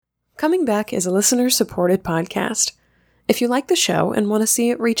Coming Back is a listener-supported podcast. If you like the show and want to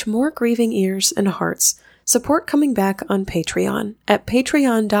see it reach more grieving ears and hearts, support Coming Back on Patreon at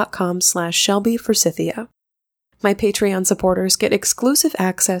patreon.com/ShelbyForsythia. My Patreon supporters get exclusive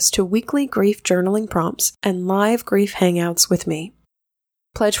access to weekly grief journaling prompts and live grief hangouts with me.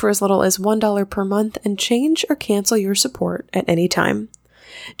 Pledge for as little as $1 per month and change or cancel your support at any time.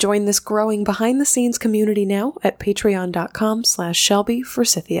 Join this growing behind-the-scenes community now at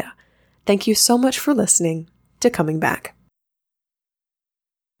patreon.com/ShelbyForsythia. Thank you so much for listening to Coming Back.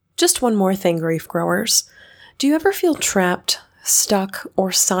 Just one more thing, grief growers. Do you ever feel trapped, stuck,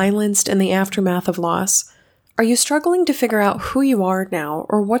 or silenced in the aftermath of loss? Are you struggling to figure out who you are now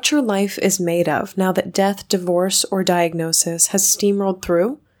or what your life is made of now that death, divorce, or diagnosis has steamrolled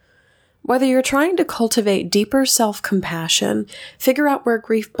through? Whether you're trying to cultivate deeper self-compassion, figure out where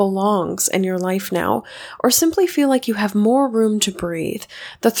grief belongs in your life now, or simply feel like you have more room to breathe,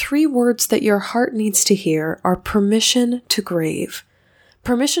 the 3 words that your heart needs to hear are permission to grieve.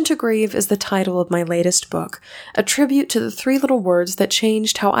 Permission to Grieve is the title of my latest book, a tribute to the 3 little words that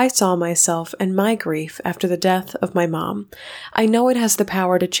changed how I saw myself and my grief after the death of my mom. I know it has the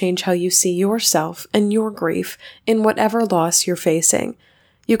power to change how you see yourself and your grief in whatever loss you're facing.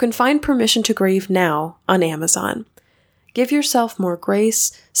 You can find Permission to Grieve now on Amazon. Give yourself more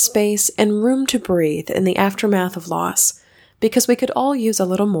grace, space, and room to breathe in the aftermath of loss, because we could all use a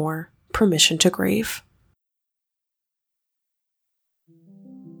little more permission to grieve.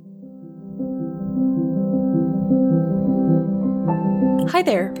 Hi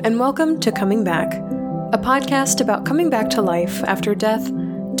there, and welcome to Coming Back, a podcast about coming back to life after death,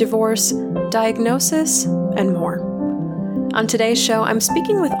 divorce, diagnosis, and more. On today's show, I'm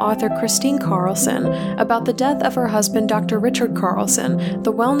speaking with author Kristine Carlson about the death of her husband, Dr. Richard Carlson,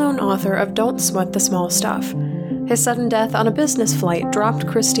 the well-known author of Don't Sweat the Small Stuff. His sudden death on a business flight dropped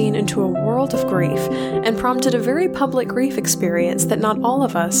Kristine into a world of grief and prompted a very public grief experience that not all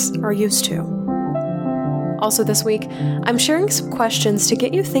of us are used to. Also this week, I'm sharing some questions to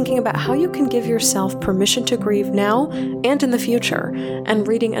get you thinking about how you can give yourself permission to grieve now and in the future, and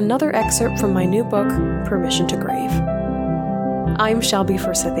reading another excerpt from my new book, Permission to Grieve. I'm Shelby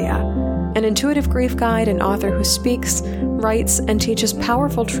Forsythia, an intuitive grief guide and author who speaks, writes, and teaches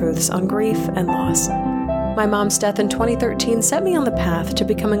powerful truths on grief and loss. My mom's death in 2013 set me on the path to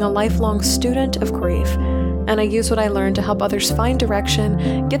becoming a lifelong student of grief, and I use what I learned to help others find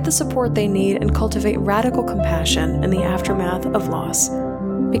direction, get the support they need, and cultivate radical compassion in the aftermath of loss.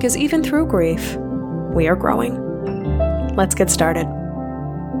 Because even through grief, we are growing. Let's get started.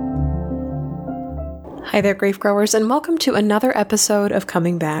 Hi there, grief growers, and welcome to another episode of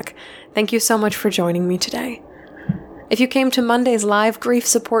Coming Back. Thank you so much for joining me today. If you came to Monday's live grief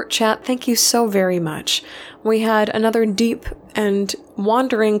support chat, thank you so very much. We had another deep and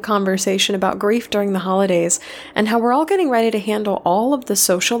wandering conversation about grief during the holidays and how we're all getting ready to handle all of the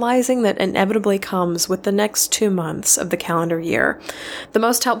socializing that inevitably comes with the next 2 months of the calendar year. The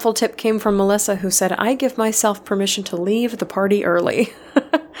most helpful tip came from Melissa, who said, "I give myself permission to leave the party early,"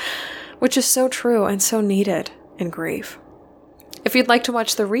 which is so true and so needed in grief. If you'd like to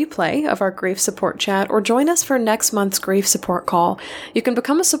watch the replay of our grief support chat or join us for next month's grief support call, you can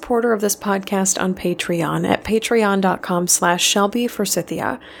become a supporter of this podcast on Patreon at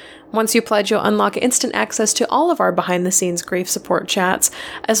patreon.com/ShelbyForsythia. Once you pledge, you'll unlock instant access to all of our behind-the-scenes grief support chats,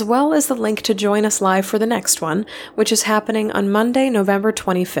 as well as the link to join us live for the next one, which is happening on Monday, November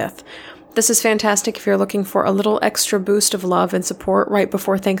 25th. This is fantastic if you're looking for a little extra boost of love and support right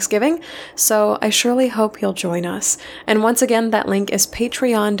before Thanksgiving, so I surely hope you'll join us. And once again, that link is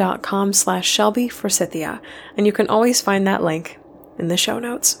patreon.com/ShelbyForsythia, and you can always find that link in the show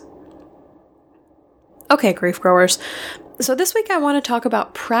notes. Okay, grief growers. So this week I want to talk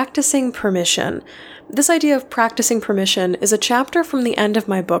about practicing permission. This idea of practicing permission is a chapter from the end of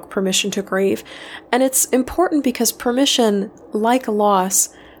my book, Permission to Grieve, and it's important because permission, like loss,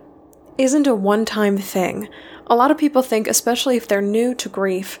 isn't a one-time thing. A lot of people think, especially if they're new to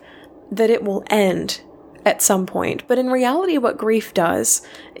grief, that it will end at some point. But in reality, what grief does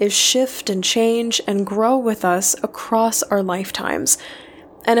is shift and change and grow with us across our lifetimes.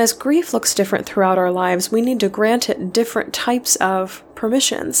 And as grief looks different throughout our lives, we need to grant it different types of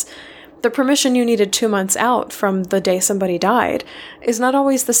permissions. The permission you needed 2 months out from the day somebody died is not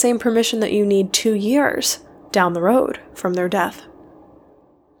always the same permission that you need 2 years down the road from their death.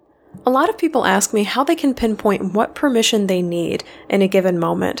 A lot of people ask me how they can pinpoint what permission they need in a given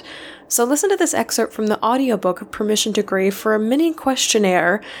moment. So listen to this excerpt from the audiobook of Permission to Grieve for a mini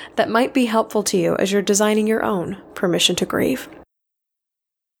questionnaire that might be helpful to you as you're designing your own Permission to Grieve.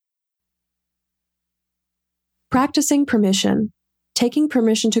 Practicing permission. Taking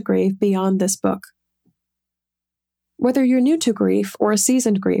Permission to Grieve Beyond This Book. Whether you're new to grief or a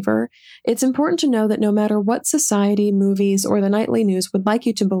seasoned griever, it's important to know that no matter what society, movies, or the nightly news would like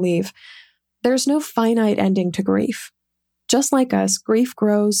you to believe, there's no finite ending to grief. Just like us, grief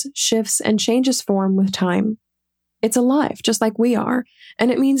grows, shifts, and changes form with time. It's alive, just like we are,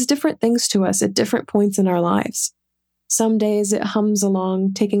 and it means different things to us at different points in our lives. Some days it hums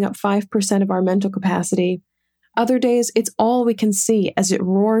along, taking up 5% of our mental capacity. Other days it's all we can see as it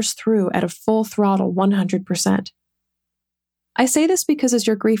roars through at a full throttle 100%. I say this because as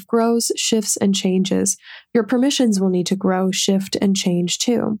your grief grows, shifts, and changes, your permissions will need to grow, shift, and change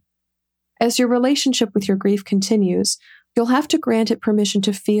too. As your relationship with your grief continues, you'll have to grant it permission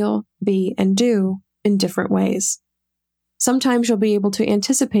to feel, be, and do in different ways. Sometimes you'll be able to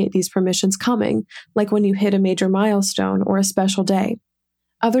anticipate these permissions coming, like when you hit a major milestone or a special day.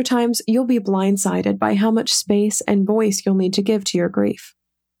 Other times, you'll be blindsided by how much space and voice you'll need to give to your grief.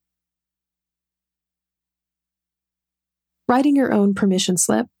 Writing your own permission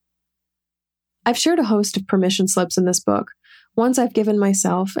slip. I've shared a host of permission slips in this book, ones I've given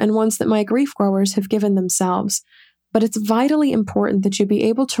myself and ones that my grief growers have given themselves, but it's vitally important that you be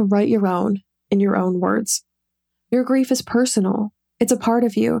able to write your own in your own words. Your grief is personal. It's a part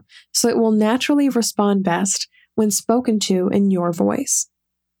of you, so it will naturally respond best when spoken to in your voice.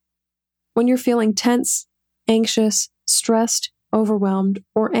 When you're feeling tense, anxious, stressed, overwhelmed,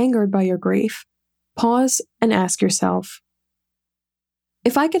 or angered by your grief, pause and ask yourself,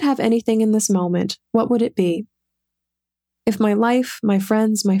 if I could have anything in this moment, what would it be? If my life, my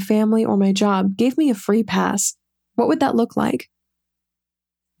friends, my family, or my job gave me a free pass, what would that look like?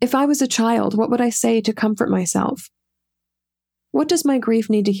 If I was a child, what would I say to comfort myself? What does my grief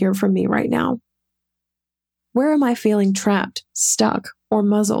need to hear from me right now? Where am I feeling trapped, stuck, or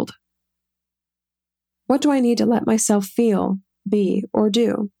muzzled? What do I need to let myself feel, be, or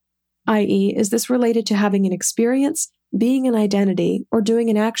do? I.e., is this related to having an experience, being an identity, or doing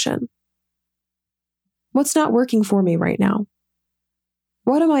an action? What's not working for me right now?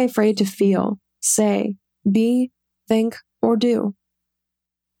 What am I afraid to feel, say, be, think, or do?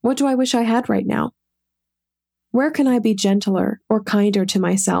 What do I wish I had right now? Where can I be gentler or kinder to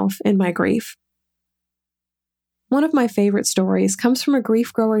myself in my grief? One of my favorite stories comes from a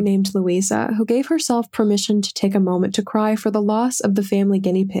grief grower named Louisa, who gave herself permission to take a moment to cry for the loss of the family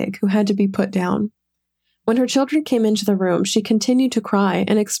guinea pig who had to be put down. When her children came into the room, she continued to cry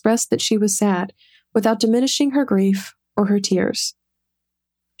and expressed that she was sad, without diminishing her grief or her tears.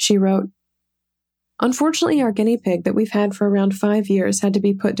 She wrote, "Unfortunately, our guinea pig that we've had for around 5 years had to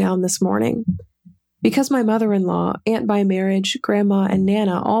be put down this morning. Because my mother-in-law, aunt by marriage, grandma, and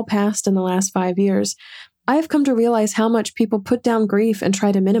Nana all passed in the last 5 years, I have come to realize how much people put down grief and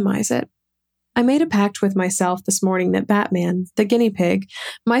try to minimize it. I made a pact with myself this morning that Batman, the guinea pig,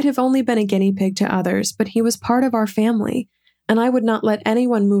 might have only been a guinea pig to others, but he was part of our family, and I would not let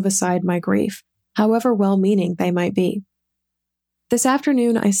anyone move aside my grief, however well-meaning they might be. This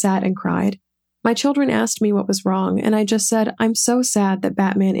afternoon, I sat and cried. My children asked me what was wrong, and I just said, I'm so sad that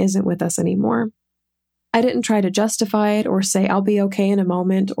Batman isn't with us anymore. I didn't try to justify it or say I'll be okay in a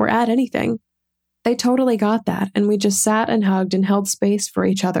moment or add anything. They totally got that, and we just sat and hugged and held space for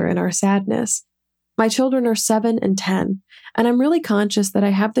each other in our sadness. My children are 7 and 10, and I'm really conscious that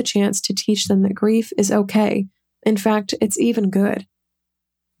I have the chance to teach them that grief is okay. In fact, it's even good.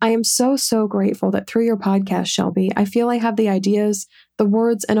 I am so grateful that through your podcast, Shelby, I feel I have the ideas, the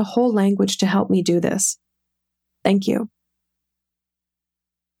words, and a whole language to help me do this. Thank you."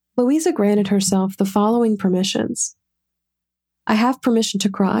 Louisa granted herself the following permissions. I have permission to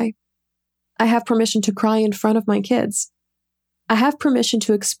cry. I have permission to cry in front of my kids. I have permission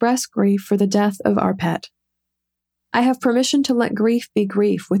to express grief for the death of our pet. I have permission to let grief be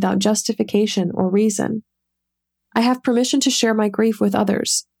grief without justification or reason. I have permission to share my grief with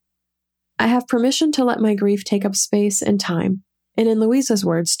others. I have permission to let my grief take up space and time, and in Louisa's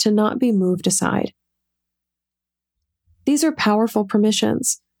words, to not be moved aside. These are powerful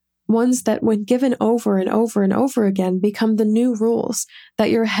permissions, ones that, when given over and over and over again, become the new rules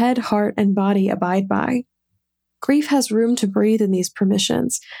that your head, heart, and body abide by. Grief has room to breathe in these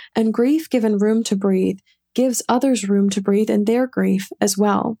permissions, and grief given room to breathe gives others room to breathe in their grief as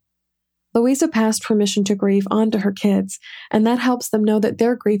well. Louisa passed permission to grieve on to her kids, and that helps them know that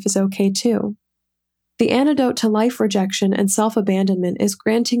their grief is okay too. The antidote to life rejection and self-abandonment is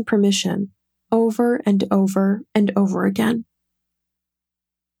granting permission over and over and over again.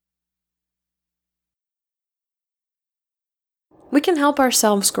 We can help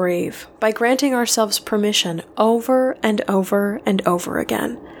ourselves grieve by granting ourselves permission over and over and over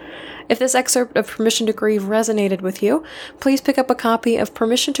again. If this excerpt of Permission to Grieve resonated with you, please pick up a copy of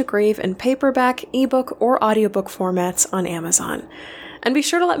Permission to Grieve in paperback, ebook, or audiobook formats on Amazon. And be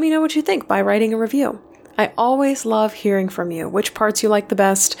sure to let me know what you think by writing a review. I always love hearing from you, which parts you like the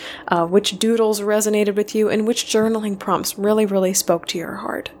best, which doodles resonated with you, and which journaling prompts really spoke to your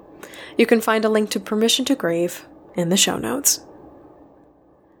heart. You can find a link to Permission to Grieve in the show notes.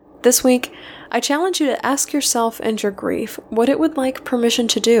 This week, I challenge you to ask yourself and your grief what it would like permission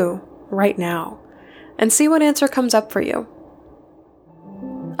to do right now, and see what answer comes up for you.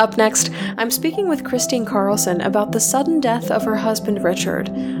 Up next, I'm speaking with Christine Carlson about the sudden death of her husband Richard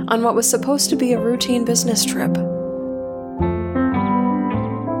on what was supposed to be a routine business trip.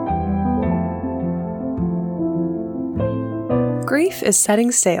 Grief is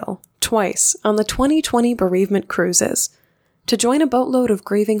setting sail twice on the 2020 bereavement cruises. To join a boatload of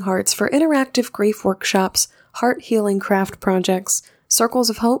grieving hearts for interactive grief workshops, heart-healing craft projects, circles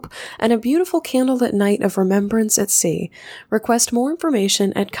of hope, and a beautiful candlelit night of remembrance at sea, request more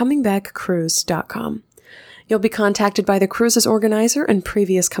information at comingbackcruise.com. You'll be contacted by the cruise's organizer and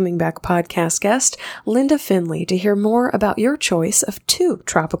previous Coming Back podcast guest, Linda Finley, to hear more about your choice of 2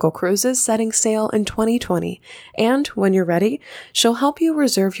 tropical cruises setting sail in 2020. And when you're ready, she'll help you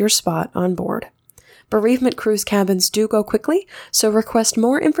reserve your spot on board. Bereavement cruise cabins do go quickly, so request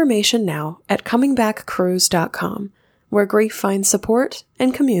more information now at comingbackcruise.com. where grief finds support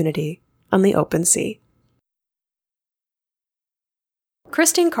and community on the open sea.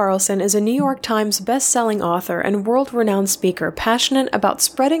 Christine Carlson is a New York Times best-selling author and world-renowned speaker passionate about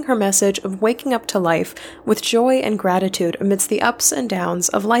spreading her message of waking up to life with joy and gratitude amidst the ups and downs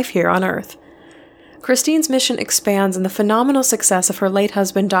of life here on Earth. Christine's mission expands on the phenomenal success of her late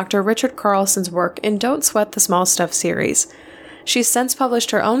husband, Dr. Richard Carlson's work in Don't Sweat the Small Stuff series. She's since published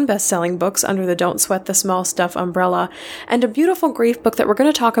her own best-selling books under the Don't Sweat the Small Stuff umbrella, and a beautiful grief book that we're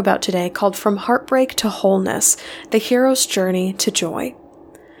going to talk about today called From Heartbreak to Wholeness, The Hero's Journey to Joy.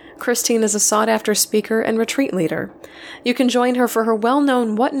 Christine is a sought-after speaker and retreat leader. You can join her for her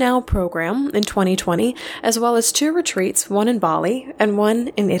well-known What Now program in 2020, as well as 2 retreats, one in Bali and one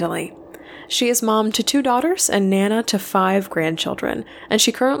in Italy. She is mom to 2 daughters and nana to 5 grandchildren, and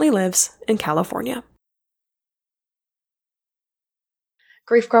she currently lives in California.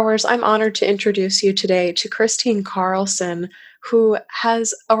 Grief Growers, I'm honored to introduce you today to Christine Carlson, who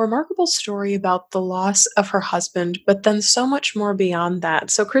has a remarkable story about the loss of her husband, but then so much more beyond that.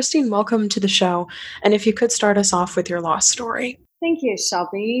 So Christine, welcome to the show. And if you could start us off with your loss story. Thank you,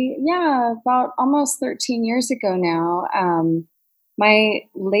 Shelby. Yeah, about almost 13 years ago now, my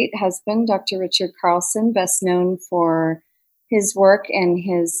late husband, Dr. Richard Carlson, best known for his work and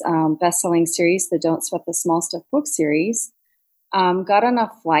his best-selling series, the Don't Sweat the Small Stuff book series, got on a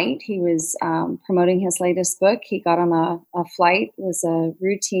flight. He was promoting his latest book. He got on a flight. It was a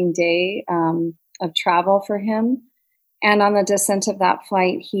routine day of travel for him. And on the descent of that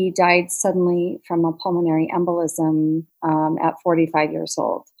flight, he died suddenly from a pulmonary embolism at 45 years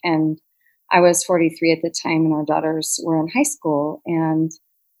old. And I was 43 at the time, and our daughters were in high school. And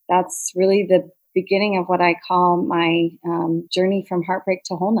that's really the beginning of what I call my journey from heartbreak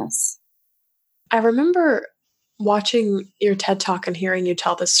to wholeness. I remember watching your TED Talk and hearing you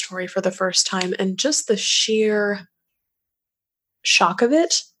tell this story for the first time, and just the sheer shock of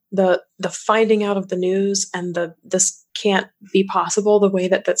it, the finding out of the news and this can't be possible the way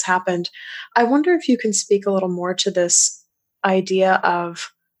that's happened. I wonder if you can speak a little more to this idea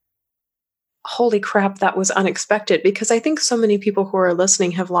of, holy crap, that was unexpected, because I think so many people who are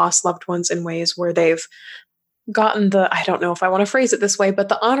listening have lost loved ones in ways where they've gotten I don't know if I want to phrase it this way, but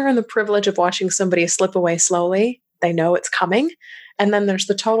the honor and the privilege of watching somebody slip away slowly. They know it's coming. And then there's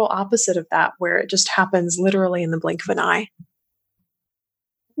the total opposite of that, where it just happens literally in the blink of an eye.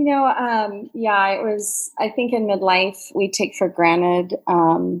 It was, I think in midlife, we take for granted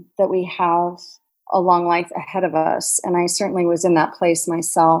that we have a long life ahead of us. And I certainly was in that place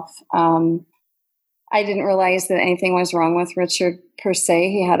myself. I didn't realize that anything was wrong with Richard per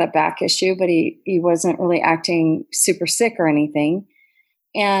se. He had a back issue, but he wasn't really acting super sick or anything.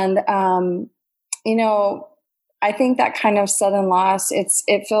 And, I think that kind of sudden loss,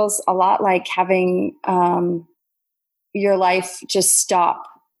 it feels a lot like having your life just stop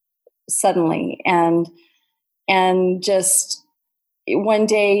suddenly. And just one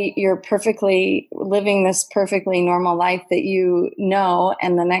day you're perfectly living this perfectly normal life that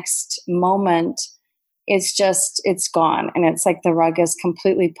and the next moment it's gone. And it's like the rug is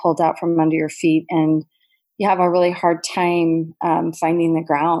completely pulled out from under your feet, and you have a really hard time finding the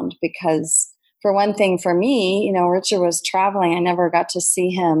ground, because for one thing, for me, Richard was traveling. I never got to see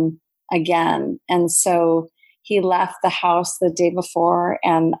him again. And so he left the house the day before,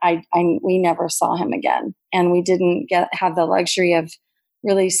 and we never saw him again, and we didn't have the luxury of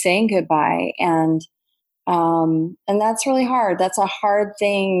really saying goodbye. And that's really hard. That's a hard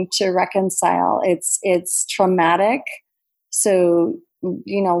thing to reconcile. It's traumatic. So,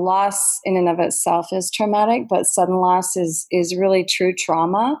 loss in and of itself is traumatic, but sudden loss is really true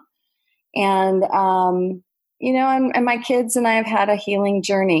trauma. And, and my kids and I have had a healing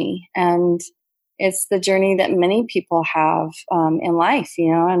journey, and it's the journey that many people have in life,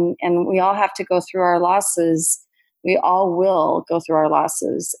 and we all have to go through our losses. We all will go through our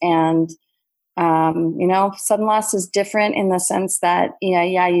losses. And, sudden loss is different in the sense that,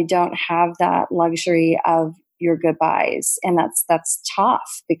 you don't have that luxury of your goodbyes. And that's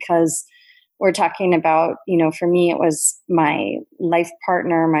tough, because we're talking about, for me, it was my life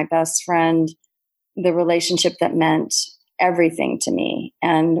partner, my best friend, the relationship that meant everything to me.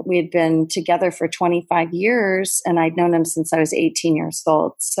 And we had been together for 25 years, and I'd known him since I was 18 years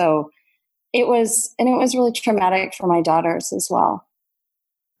old. So it was really traumatic for my daughters as well.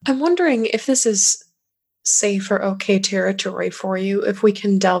 I'm wondering if this is safe or okay territory for you, if we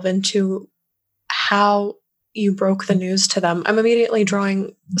can delve into how you broke the news to them. I'm immediately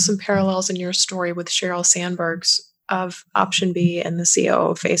drawing some parallels in your story with Sheryl Sandberg's of Option B and the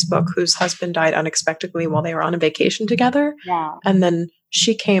CEO of Facebook, whose husband died unexpectedly while they were on a vacation together. Yeah. And then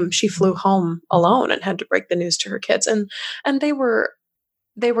she flew home alone and had to break the news to her kids. And they were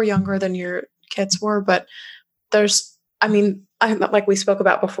younger than your kids were, but like we spoke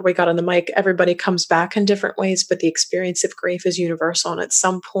about before we got on the mic, everybody comes back in different ways, but the experience of grief is universal. And at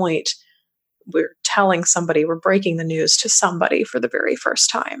some point, we're telling somebody, we're breaking the news to somebody for the very first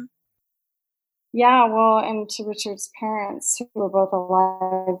time. Yeah, well, and to Richard's parents, who were both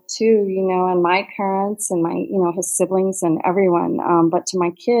alive too, and my parents and my, his siblings and everyone. But to my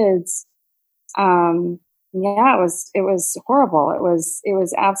kids, it was horrible. It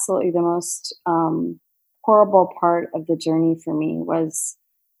was absolutely the most horrible part of the journey for me, was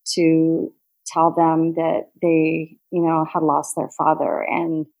to tell them that they, had lost their father.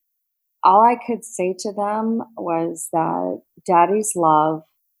 And all I could say to them was that Daddy's love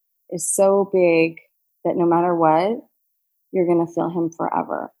is so big that no matter what, you're going to feel him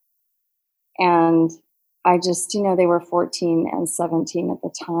forever. And I just, they were 14 and 17 at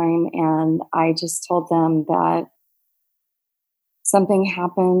the time. And I just told them that something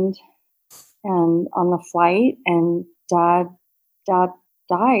happened and on the flight, and dad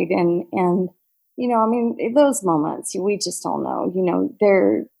died. And, those moments, we just all know,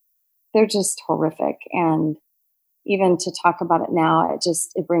 they're just horrific. And even to talk about it now,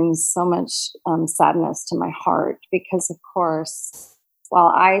 it brings so much sadness to my heart, because of course,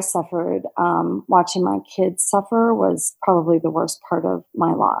 while I suffered, watching my kids suffer was probably the worst part of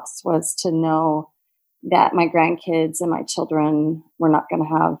my loss, was to know that my grandkids and my children were not going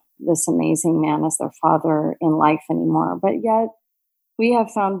to have this amazing man as their father in life anymore. But yet we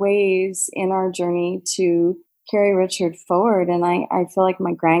have found ways in our journey to carry Richard forward. And I feel like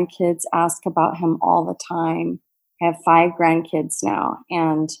my grandkids ask about him all the time. I have 5 grandkids now,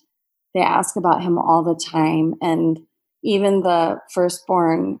 and they ask about him all the time. And even the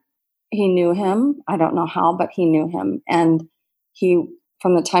firstborn, he knew him. I don't know how, but he knew him. And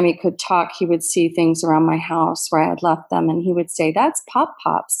from the time he could talk, he would see things around my house where I had left them, and he would say, "That's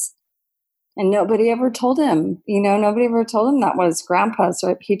Pop-Pop's." And nobody ever told him, nobody ever told him that was Grandpa's.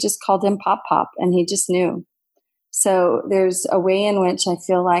 Right? He just called him Pop-Pop, and he just knew. So there's a way in which I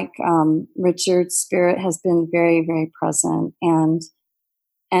feel like Richard's spirit has been very, very present. And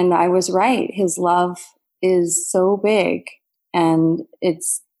I was right. His love is so big, and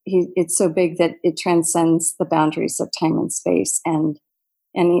it's so big that it transcends the boundaries of time and space, and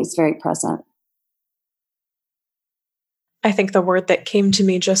he's very present. I think the word that came to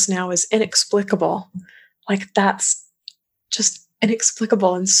me just now is inexplicable. Like, that's just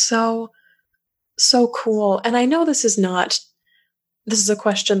inexplicable and so cool. And I know this is a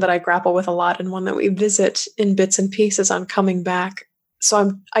question that I grapple with a lot, and one that we visit in bits and pieces on Coming Back.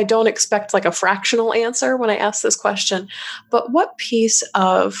 So I don't expect like a fractional answer when I ask this question, but what piece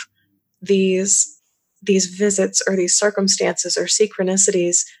of these visits or these circumstances or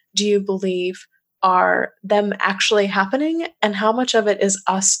synchronicities do you believe are them actually happening, and how much of it is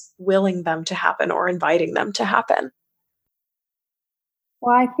us willing them to happen or inviting them to happen?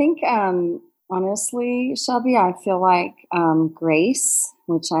 Well, I think, honestly, Shelby, I feel like grace,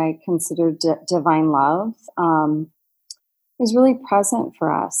 which I consider divine love, is really present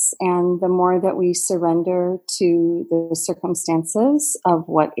for us. And the more that we surrender to the circumstances of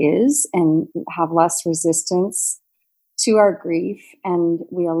what is and have less resistance to our grief, and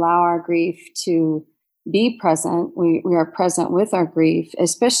we allow our grief to be present. We are present with our grief,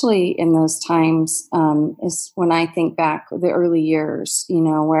 especially in those times. Is when I think back the early years,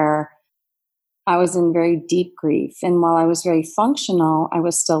 where I was in very deep grief. And while I was very functional, I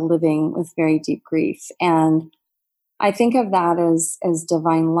was still living with very deep grief. And I think of that as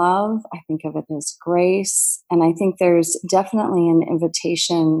divine love. I think of it as grace. And I think there's definitely an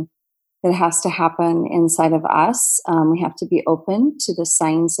invitation that has to happen inside of us. We have to be open to the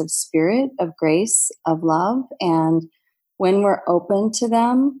signs of spirit, of grace, of love. And when we're open to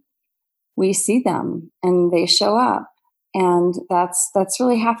them, we see them and they show up. And that's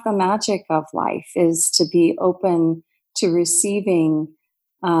really half the magic of life, is to be open to receiving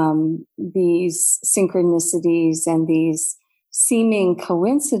these synchronicities and these seeming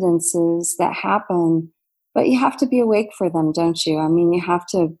coincidences that happen. But you have to be awake for them, don't you? I mean, you have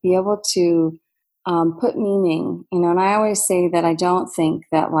to be able to put meaning, and I always say that I don't think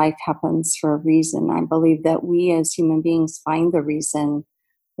that life happens for a reason. I believe that we as human beings find the reason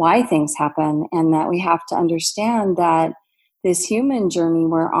why things happen, and that we have to understand that this human journey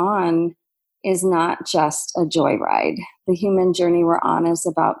we're on is not just a joyride. The human journey we're on is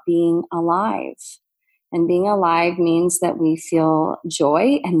about being alive. And being alive means that we feel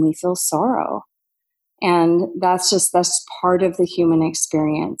joy and we feel sorrow. And that's part of the human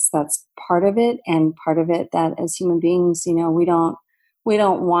experience. That's part of it, and part of it that as human beings, we don't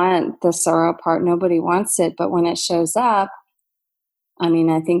want the sorrow part. Nobody wants it. But when it shows up, I mean,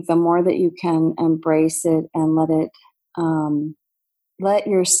 I think the more that you can embrace it and let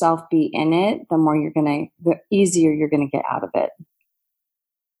yourself be in it, the easier you're going to get out of it.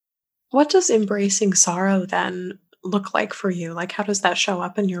 What does embracing sorrow then look like for you? Like, how does that show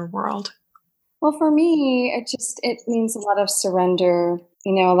up in your world? Well, for me, it means a lot of surrender,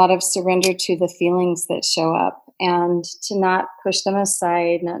 a lot of surrender to the feelings that show up, and to not push them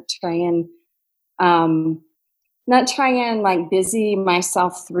aside, not try and like busy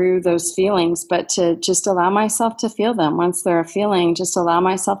myself through those feelings, but to just allow myself to feel them. Once they're a feeling, just allow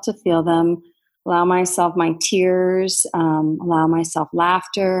myself to feel them, allow myself my tears, allow myself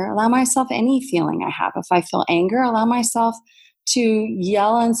laughter, allow myself any feeling I have. If I feel anger, allow myself to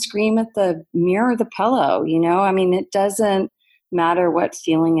yell and scream at the mirror or the pillow. I mean, it doesn't matter what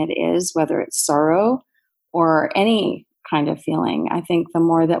feeling it is, whether it's sorrow or any kind of feeling. I think the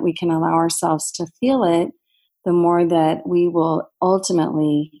more that we can allow ourselves to feel it, the more that we will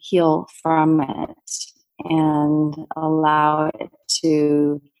ultimately heal from it and allow it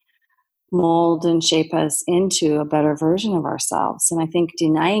to mold and shape us into a better version of ourselves. And I think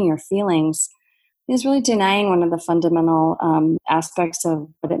denying your feelings is really denying one of the fundamental aspects of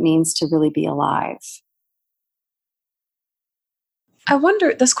what it means to really be alive. I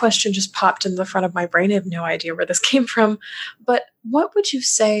wonder, this question just popped in the front of my brain. I have no idea where this came from, but what would you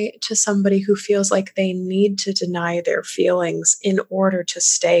say to somebody who feels like they need to deny their feelings in order to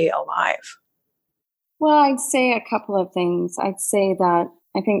stay alive? Well, I'd say a couple of things. I'd say that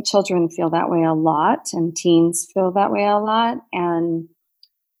I think children feel that way a lot, and teens feel that way a lot. And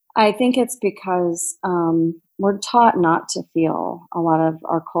I think it's because we're taught not to feel. A lot of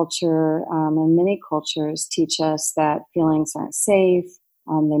our culture and many cultures teach us that feelings aren't safe.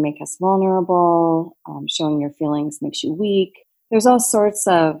 They make us vulnerable. Showing your feelings makes you weak. There's all sorts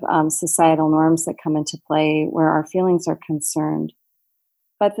of societal norms that come into play where our feelings are concerned.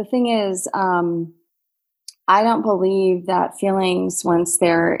 But the thing is, I don't believe that feelings, once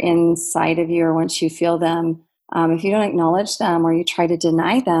they're inside of you or once you feel them, if you don't acknowledge them or you try to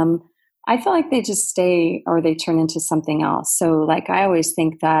deny them, I feel like they just stay or they turn into something else. So like I always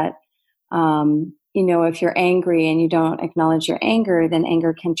think that, if you're angry and you don't acknowledge your anger, then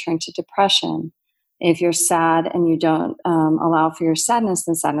anger can turn to depression. If you're sad and you don't allow for your sadness,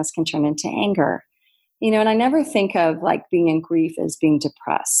 then sadness can turn into anger. And I never think of like being in grief as being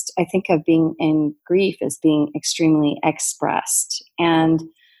depressed. I think of being in grief as being extremely expressed. And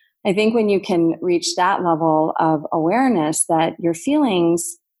I think when you can reach that level of awareness that your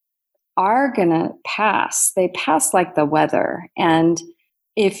feelings are going to pass, they pass like the weather. And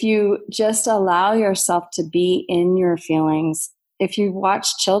if you just allow yourself to be in your feelings, if you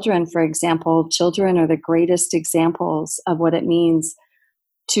watch children, for example, children are the greatest examples of what it means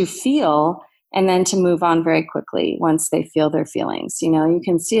to feel and then to move on very quickly once they feel their feelings. You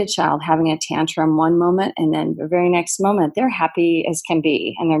can see a child having a tantrum one moment, and then the very next moment, they're happy as can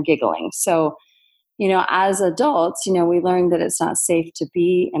be and they're giggling. So, as adults, we learn that it's not safe to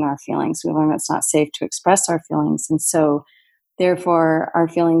be in our feelings. We learn it's not safe to express our feelings. And so, therefore, our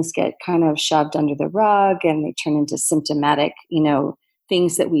feelings get kind of shoved under the rug and they turn into symptomatic,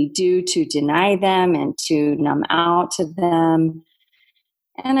 things that we do to deny them and to numb out to them.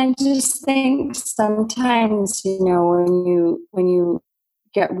 And I just think sometimes, when you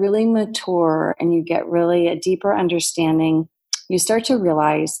get really mature and you get really a deeper understanding, you start to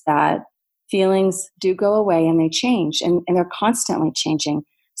realize that feelings do go away and they change, and they're constantly changing.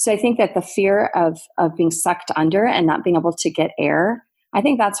 So I think that the fear of being sucked under and not being able to get air, I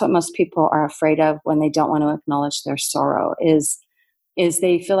think that's what most people are afraid of when they don't want to acknowledge their sorrow is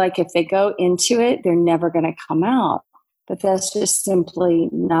they feel like if they go into it, they're never going to come out. But that's just simply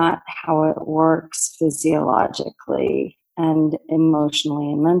not how it works physiologically and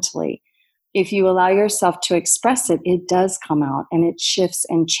emotionally and mentally. If you allow yourself to express it, it does come out, and it shifts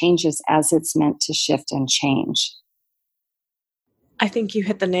and changes as it's meant to shift and change. I think you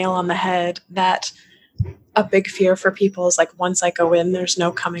hit the nail on the head that a big fear for people is like, once I go in, there's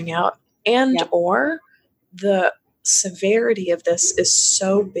no coming out. And or the severity of this is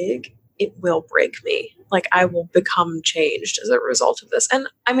so big, it will break me. Like, I will become changed as a result of this. And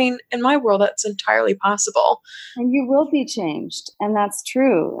I mean, in my world, that's entirely possible. And you will be changed. And that's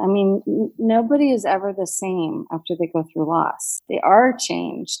true. I mean, nobody is ever the same after they go through loss. They are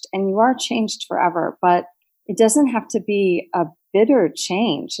changed, and you are changed forever. But it doesn't have to be a bitter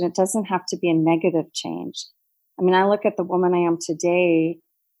change, and it doesn't have to be a negative change. I mean, I look at the woman I am today,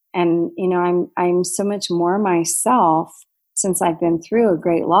 and, I'm so much more myself since I've been through a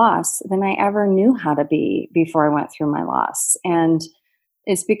great loss than I ever knew how to be before I went through my loss. And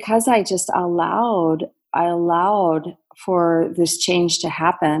it's because I just allowed for this change to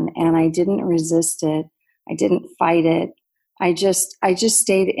happen, and I didn't resist it. I didn't fight it. I just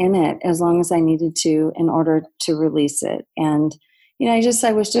stayed in it as long as I needed to in order to release it. And,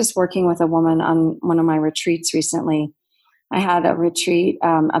 I was just working with a woman on one of my retreats recently. I had a retreat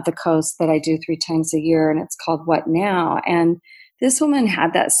at the coast that I do 3 times a year, and it's called What Now? And this woman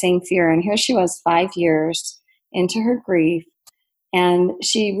had that same fear. And here she was 5 years into her grief. And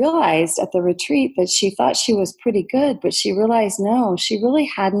she realized at the retreat that she thought she was pretty good, but she realized, no, she really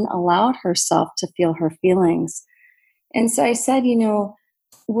hadn't allowed herself to feel her feelings. And so I said,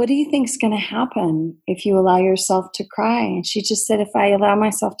 what do you think is going to happen if you allow yourself to cry? And she just said, if I allow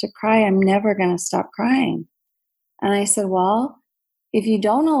myself to cry, I'm never going to stop crying. And I said, well, if you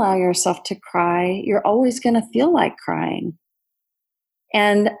don't allow yourself to cry, you're always going to feel like crying.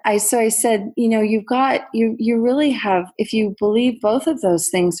 And I said, you really have, if you believe both of those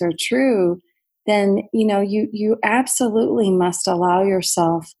things are true, then, you absolutely must allow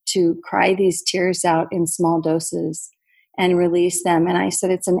yourself to cry these tears out in small doses and release them. And I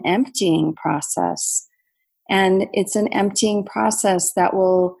said, it's an emptying process. And it's an emptying process that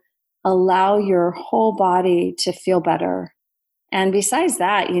will allow your whole body to feel better. And besides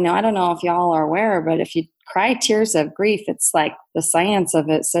that, I don't know if y'all are aware, but if you cry tears of grief, it's like the science of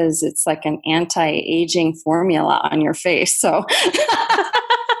it says it's like an anti-aging formula on your face. So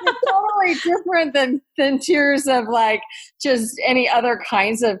it's totally different than tears of like just any other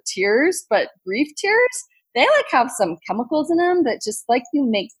kinds of tears. But grief tears, they like have some chemicals in them that just like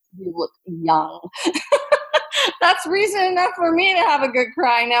make you look young. That's reason enough for me to have a good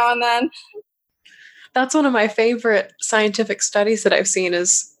cry now and then. That's one of my favorite scientific studies that I've seen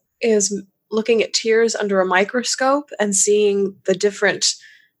is looking at tears under a microscope and seeing the different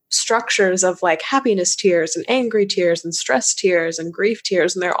structures of like happiness tears and angry tears and stress tears and grief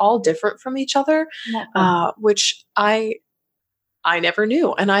tears. And they're all different from each other, which I never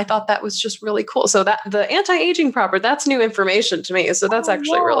knew. And I thought that was just really cool. So that the anti-aging proper, that's new information to me. So that's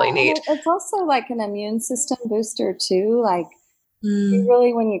actually really neat. It's also like an immune system booster too. Like you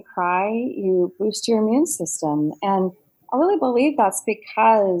really, when you cry, you boost your immune system. And I really believe that's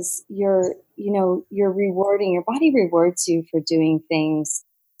because you're rewarding, your body rewards you for doing things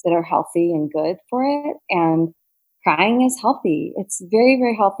that are healthy and good for it. And crying is healthy. It's very,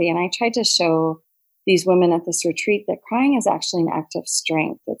 very healthy. And I tried to show these women at this retreat that crying is actually an act of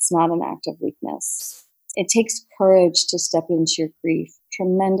strength. It's not an act of weakness. It takes courage to step into your grief,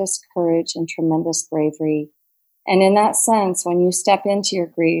 tremendous courage and tremendous bravery. And in that sense, when you step into your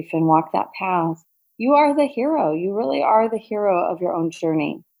grief and walk that path, you are the hero. You really are the hero of your own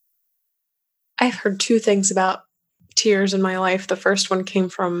journey. I've heard 2 things about tears in my life. The first one came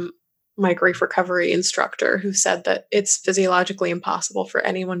from my grief recovery instructor who said that it's physiologically impossible for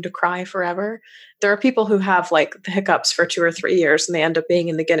anyone to cry forever. There are people who have like the hiccups for 2 or 3 years and they end up being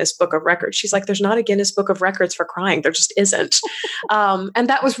in the Guinness Book of Records. She's like, there's not a Guinness Book of Records for crying. There just isn't. And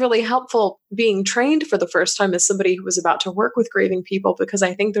that was really helpful being trained for the first time as somebody who was about to work with grieving people, because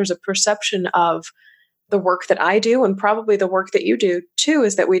I think there's a perception of the work that I do and probably the work that you do too,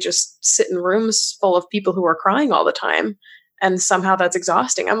 is that we just sit in rooms full of people who are crying all the time. And somehow that's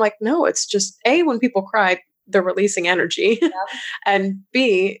exhausting. I'm like, no, it's just when people cry, they're releasing energy. Yep. And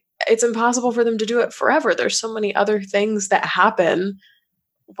B, it's impossible for them to do it forever. There's so many other things that happen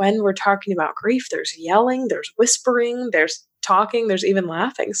when we're talking about grief. There's yelling, there's whispering, there's talking, there's even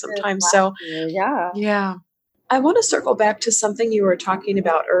laughing sometimes. So, Yeah. yeah. I want to circle back to something you were talking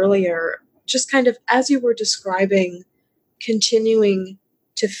about earlier, just kind of as you were describing continuing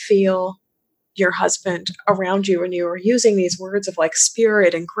to feel your husband around you, and you were using these words of like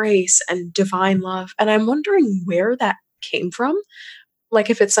spirit and grace and divine love. And I'm wondering where that came from. Like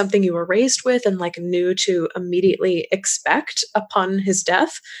if it's something you were raised with and like knew to immediately expect upon his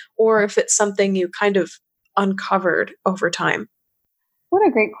death, or if it's something you kind of uncovered over time. What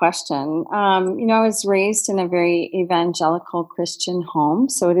a great question. I was raised in a very evangelical Christian home,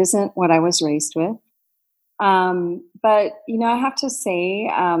 so it isn't what I was raised with. But I have to say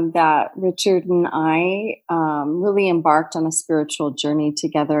that Richard and I really embarked on a spiritual journey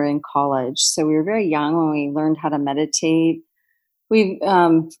together in college. So we were very young when we learned how to meditate. We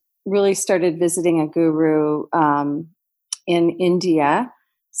really started visiting a guru in India,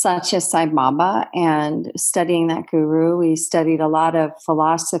 Satya Sai Baba, and studying that guru. We studied a lot of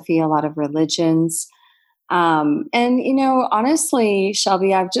philosophy, a lot of religions. Honestly,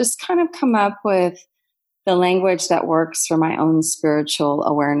 Shelby, I've just kind of come up with the language that works for my own spiritual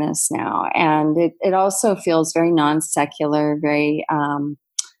awareness now. And it also feels very non-secular, very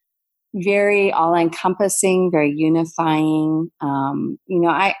all-encompassing, very unifying.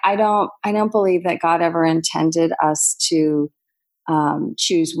 I don't believe that God ever intended us to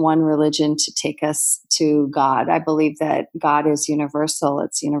choose one religion to take us to God. I believe that God is universal.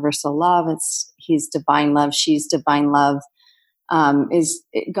 It's universal love. He's divine love. She's divine love.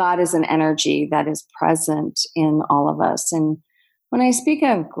 God is an energy that is present in all of us. And when I speak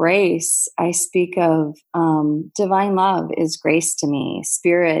of grace, I speak of divine love is grace to me.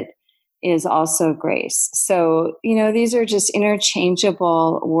 Spirit is also grace. So, these are just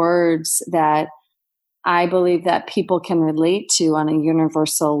interchangeable words that I believe that people can relate to on a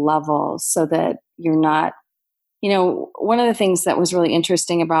universal level, so that you're not, one of the things that was really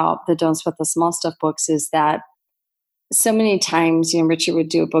interesting about the Don't Sweat the Small Stuff books is that so many times, Richard would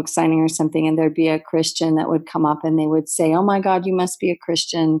do a book signing or something, and there'd be a Christian that would come up and they would say, "Oh my God, you must be a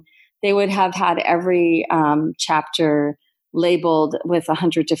Christian." They would have had every chapter labeled with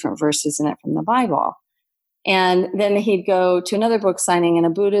 100 different verses in it from the Bible. And then he'd go to another book signing and a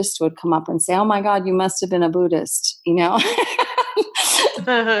Buddhist would come up and say, "Oh my God, you must have been a Buddhist," and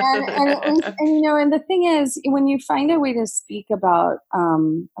the thing is, when you find a way to speak about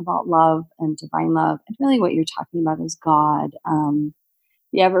love and divine love, and really what you're talking about is God,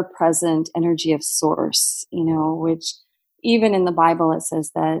 the ever-present energy of source, which even in the Bible it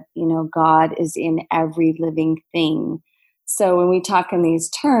says that, God is in every living thing. So when we talk in these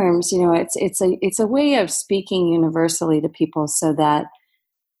terms, it's a way of speaking universally to people, so that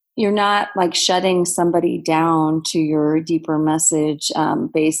you're not like shutting somebody down to your deeper message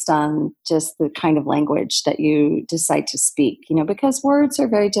based on just the kind of language that you decide to speak, because words are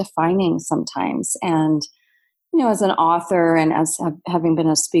very defining sometimes. And, as an author and as having been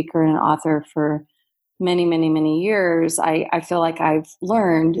a speaker and an author for many, many, many years, I feel like I've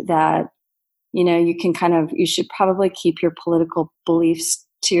learned that, you should probably keep your political beliefs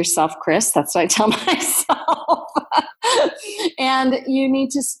to yourself, Chris. That's what I tell myself. And you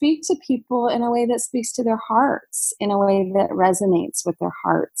need to speak to people in a way that speaks to their hearts, in a way that resonates with their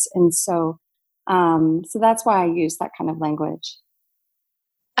hearts. And so that's why I use that kind of language.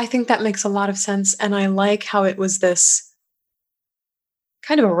 I think that makes a lot of sense. And I like how it was this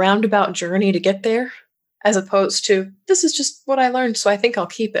kind of a roundabout journey to get there, as opposed to, this is just what I learned, so I think I'll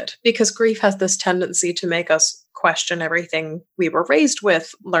keep it. Because grief has this tendency to make us question everything we were raised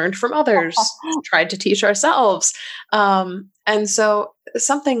with, learned from others, tried to teach ourselves. And so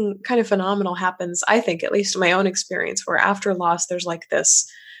something kind of phenomenal happens, I think, at least in my own experience, where after loss, there's like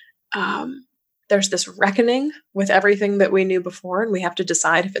this, there's this reckoning with everything that we knew before, and we have to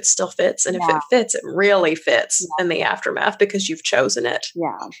decide if it still fits. And if it fits, it really fits in the aftermath because you've chosen it.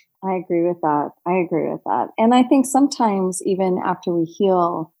 Yeah, I agree with that. And I think sometimes even after we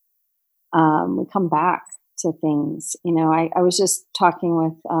heal, we come back to things. I was just talking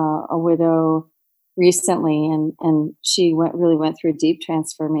with a widow recently, and she really went through a deep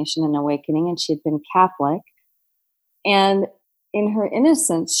transformation and awakening, and she had been Catholic. And in her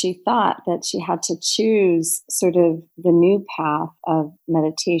innocence, she thought that she had to choose sort of the new path of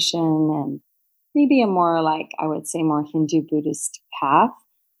meditation and maybe a more, like, I would say, more Hindu Buddhist path,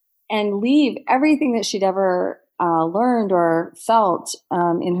 and leave everything that she'd ever learned or felt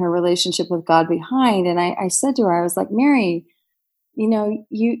in her relationship with God behind. And I said to her, I was like, "Mary,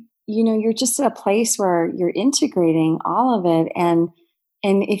 you you're just at a place where you're integrating all of it. And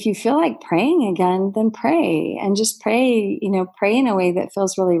if you feel like praying again, then pray, and just pray, pray in a way that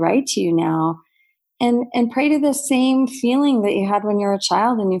feels really right to you now. And pray to the same feeling that you had when you were a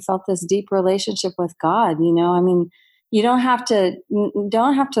child and you felt this deep relationship with God. I mean, you don't have to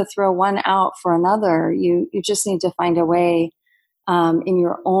throw one out for another. You just need to find a way in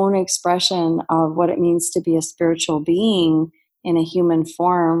your own expression of what it means to be a spiritual being in a human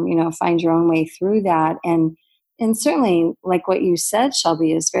form. Find your own way through that. And certainly, like what you said,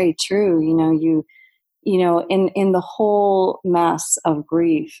 Shelby, is very true. In the whole mess of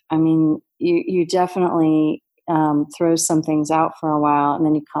grief, I mean, you definitely throw some things out for a while, and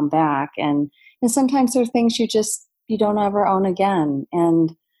then you come back, and sometimes there are things you don't ever own again,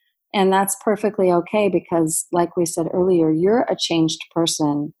 and that's perfectly okay, because like we said earlier, you're a changed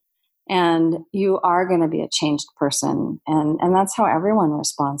person, and you are going to be a changed person, and that's how everyone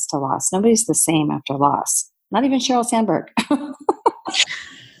responds to loss. Nobody's the same after loss, not even Sheryl Sandberg.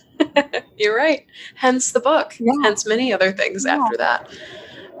 You're right. Hence the book. Yeah. Hence many other things after that.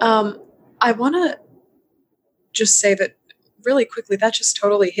 I want to just say that really quickly, that just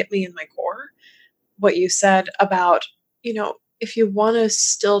totally hit me in my core. What you said about, if you want to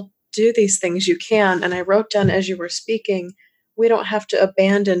still do these things, you can. And I wrote down as you were speaking, we don't have to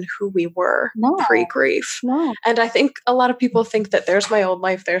abandon who we were pre-grief. No. And I think a lot of people think that there's my old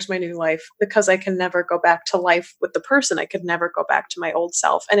life, there's my new life, because I can never go back to life with the person. I could never go back to my old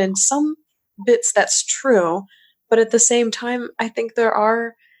self. And in some bits, that's true. But at the same time, I think there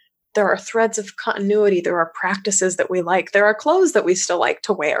are threads of continuity. There are practices that we like. There are clothes that we still like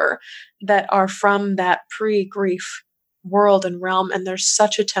to wear that are from that pre-grief world and realm. And there's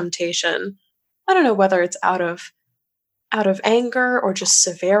such a temptation. I don't know whether it's out of anger or just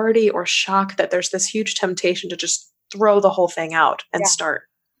severity or shock, that there's this huge temptation to just throw the whole thing out and start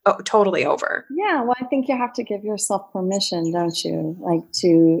totally over. Yeah, well, I think you have to give yourself permission, don't you? Like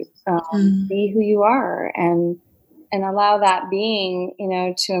to be who you are and allow that being,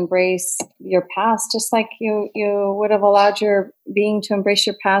 to embrace your past, just like you would have allowed your being to embrace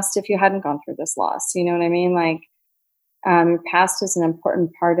your past if you hadn't gone through this loss. You know what I mean? Like, your past is an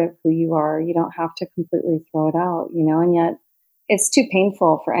important part of who you are. You don't have to completely throw it out, and yet it's too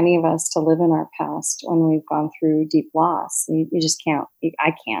painful for any of us to live in our past when we've gone through deep loss. You just can't.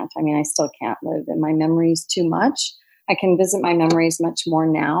 I can't. I mean, I still can't live in my memories too much. I can visit my memories much more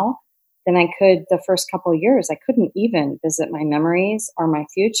now than I could the first couple of years. I couldn't even visit my memories or my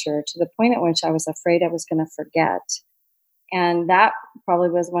future, to the point at which I was afraid I was going to forget. And that probably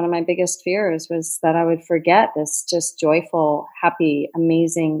was one of my biggest fears, was that I would forget this just joyful, happy,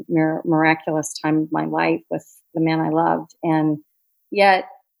 amazing, miraculous time of my life with the man I loved. And yet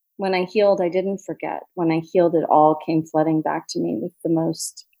when I healed, I didn't forget. When I healed, it all came flooding back to me with the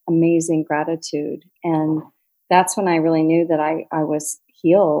most amazing gratitude. And that's when I really knew that I was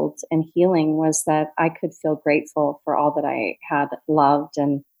healed, and healing was that I could feel grateful for all that I had loved,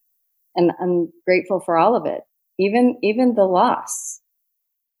 and I'm grateful for all of it. Even the loss.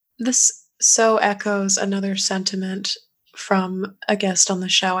 This so echoes another sentiment from a guest on the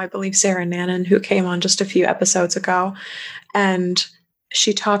show, I believe Sarah Nannon, who came on just a few episodes ago. And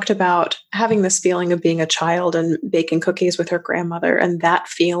she talked about having this feeling of being a child and baking cookies with her grandmother. And that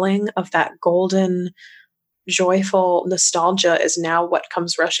feeling of that golden, joyful nostalgia is now what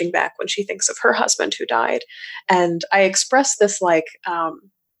comes rushing back when she thinks of her husband who died. And I expressed this like,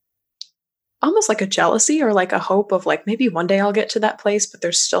 almost like a jealousy or like a hope of like, maybe one day I'll get to that place, but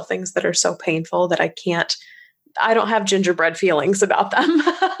there's still things that are so painful that I don't have gingerbread feelings about them.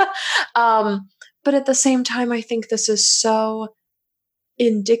 But at the same time, I think this is so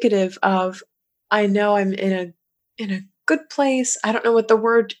indicative of, I know I'm in a good place. I don't know what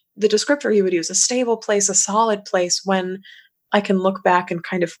the descriptor you would use, a stable place, a solid place, when I can look back and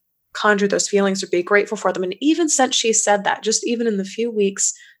kind of conjure those feelings or be grateful for them. And even since she said that, just even in the few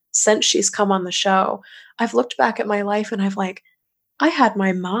weeks since she's come on the show, I've looked back at my life and I've like, I had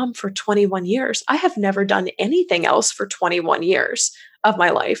my mom for 21 years. I have never done anything else for 21 years of my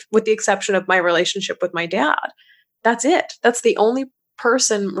life, with the exception of my relationship with my dad. That's it. That's the only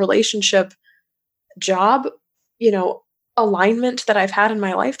person, relationship, job, alignment that I've had in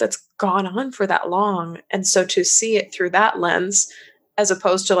my life that's gone on for that long. And so to see it through that lens, as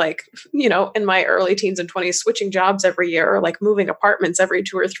opposed to like, in my early teens and 20s, switching jobs every year, or like moving apartments every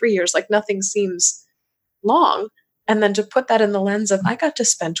 2 or 3 years, like nothing seems long. And then to put that in the lens of, I got to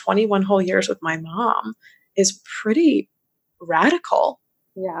spend 21 whole years with my mom, is pretty radical.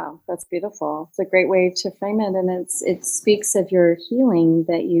 Yeah, that's beautiful. It's a great way to frame it. And it speaks of your healing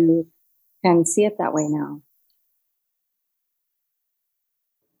that you can see it that way now.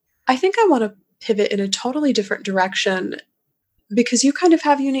 I think I want to pivot in a totally different direction because you kind of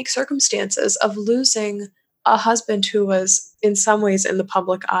have unique circumstances of losing a husband who was in some ways in the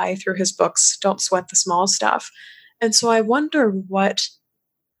public eye through his books, Don't Sweat the Small Stuff. And so I wonder what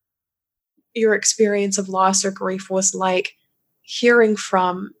your experience of loss or grief was like hearing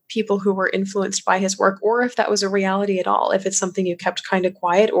from people who were influenced by his work, or if that was a reality at all, if it's something you kept kind of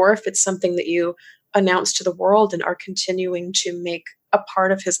quiet, or if it's something that you announced to the world and are continuing to make a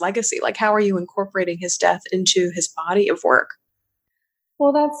part of his legacy. Like, how are you incorporating his death into his body of work?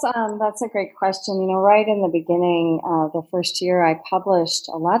 Well, that's a great question. Right in the beginning, the first year, I published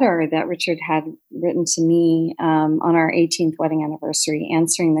a letter that Richard had written to me on our 18th wedding anniversary,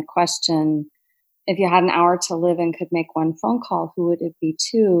 answering the question: if you had an hour to live and could make one phone call, who would it be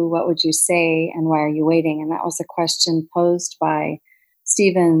to? What would you say, and why are you waiting? And that was a question posed by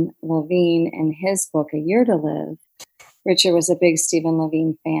Stephen Levine in his book, A Year to Live. Richard was a big Stephen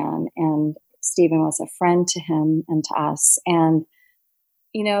Levine fan, and Stephen was a friend to him and to us. And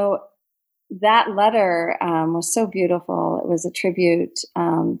that letter was so beautiful. It was a tribute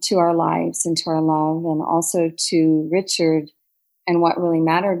to our lives and to our love, and also to Richard and what really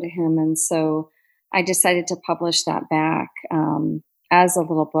mattered to him. And so I decided to publish that back as a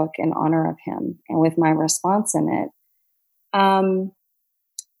little book in honor of him and with my response in it.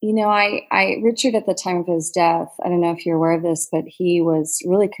 Richard, at the time of his death, I don't know if you're aware of this, but he was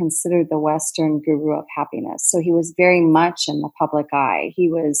really considered the Western guru of happiness. So he was very much in the public eye. He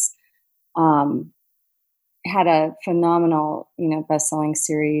was, had a phenomenal, best-selling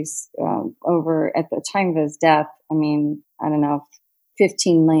series over at the time of his death. I mean, I don't know,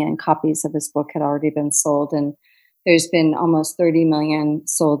 15 million copies of his book had already been sold, and there's been almost 30 million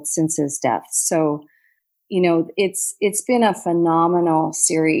sold since his death. So, it's been a phenomenal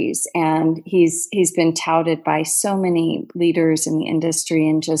series, and he's been touted by so many leaders in the industry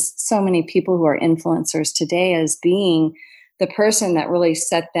and just so many people who are influencers today as being the person that really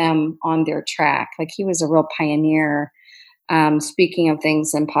set them on their track. Like, he was a real pioneer, speaking of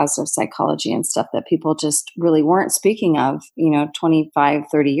things in positive psychology and stuff that people just really weren't speaking of, 25,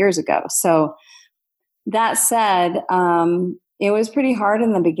 30 years ago. So that said, it was pretty hard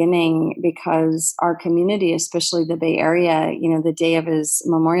in the beginning because our community, especially the Bay Area, the day of his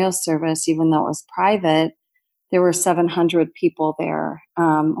memorial service, even though it was private, there were 700 people there.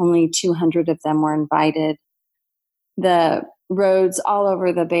 Only 200 of them were invited. The roads all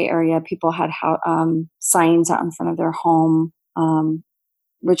over the Bay Area, people had signs out in front of their home.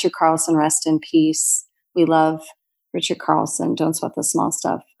 Richard Carlson, rest in peace. We love Richard Carlson. Don't sweat the small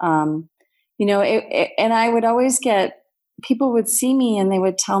stuff. And I would always get, people would see me and they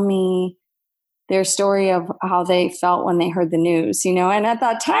would tell me their story of how they felt when they heard the news, and at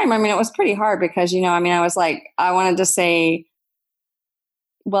that time, it was pretty hard because, I was like, I wanted to say,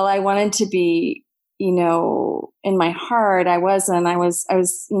 well, I wanted to be, in my heart, I was,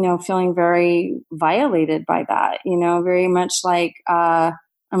 feeling very violated by that, very much like,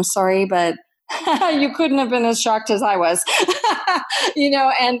 I'm sorry, but you couldn't have been as shocked as I was,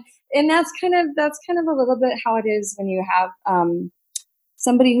 and that's kind of a little bit how it is when you have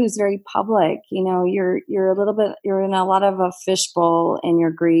somebody who's very public. You're in a lot of a fishbowl in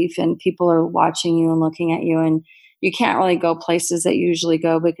your grief, and people are watching you and looking at you, and you can't really go places that you usually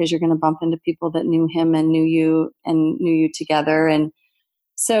go because you're going to bump into people that knew him and knew you together. And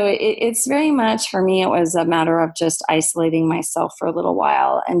so it's very much, for me, it was a matter of just isolating myself for a little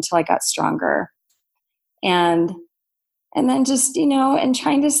while until I got stronger. And then just, and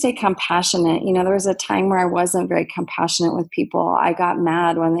trying to stay compassionate. There was a time where I wasn't very compassionate with people. I got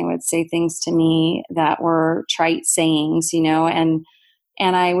mad when they would say things to me that were trite sayings,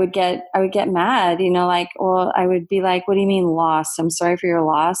 and I would get mad, I would be like, what do you mean lost? I'm sorry for your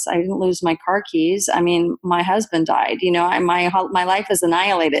loss. I didn't lose my car keys. My husband died, my life is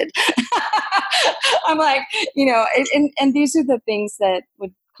annihilated. I'm like, and these are the things that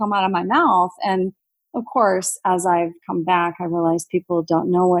would come out of my mouth. And of course, as I've come back, I realize people don't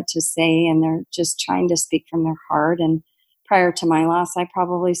know what to say, and they're just trying to speak from their heart. And prior to my loss, I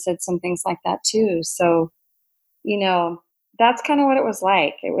probably said some things like that too. So, that's kind of what it was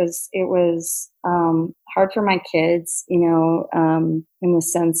like. It was hard for my kids, in the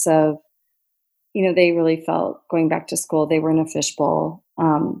sense of, they really felt going back to school, they were in a fishbowl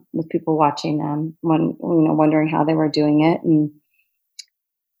with people watching them, wondering how they were doing it.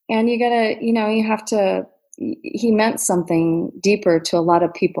 And you gotta, you have to, he meant something deeper to a lot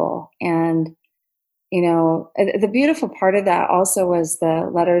of people. And, the beautiful part of that also was the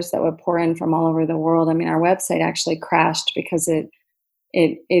letters that would pour in from all over the world. Our website actually crashed because it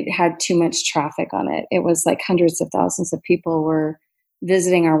had too much traffic on it. It was like hundreds of thousands of people were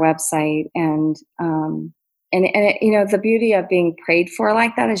visiting our website. And it, you know, the beauty of being prayed for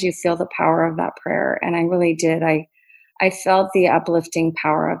like that is you feel the power of that prayer. And I really did. I felt the uplifting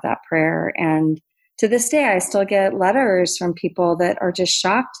power of that prayer. And to this day, I still get letters from people that are just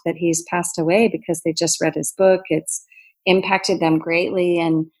shocked that he's passed away because they just read his book. It's impacted them greatly.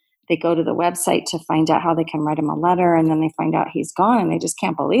 And they go to the website to find out how they can write him a letter. And then they find out he's gone and they just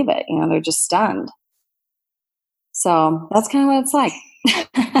can't believe it. You know, they're just stunned. So that's kind of what it's like.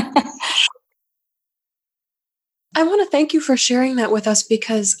 I want to thank you for sharing that with us,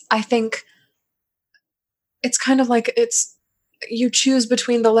 because I think it's kind of like you choose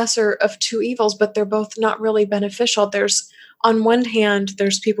between the lesser of two evils, but they're both not really beneficial. There's, on one hand,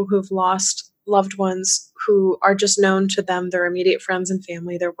 there's people who've lost loved ones who are just known to them, their immediate friends and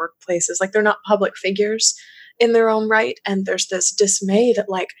family, their workplaces. Like, they're not public figures in their own right. And there's this dismay that,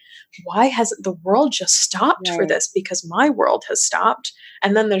 like, why hasn't the world just stopped for this? Because my world has stopped.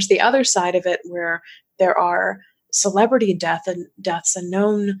 And then there's the other side of it where there are celebrity deaths and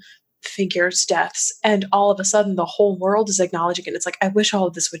known figures deaths, and all of a sudden the whole world is acknowledging it. It's like, I wish all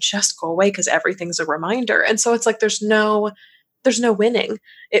of this would just go away because everything's a reminder. And so it's like there's no winning,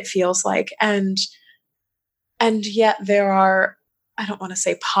 it feels like. And yet there are, I don't want to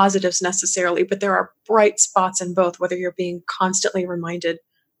say positives necessarily, but there are bright spots in both, whether you're being constantly reminded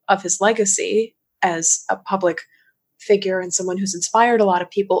of his legacy as a public figure and someone who's inspired a lot of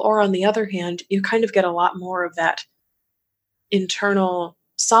people, or on the other hand, you kind of get a lot more of that internal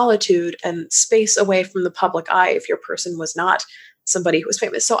solitude and space away from the public eye if your person was not somebody who was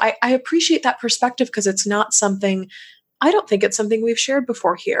famous. So I appreciate that perspective, because it's not something, I don't think it's something we've shared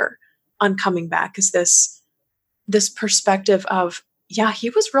before here on Coming Back, is this perspective of, yeah, he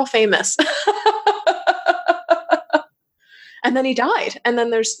was real famous. And then he died. And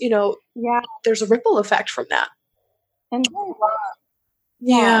then there's, there's a ripple effect from that. And very loved.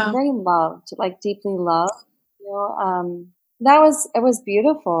 Yeah, very loved, like deeply loved. It was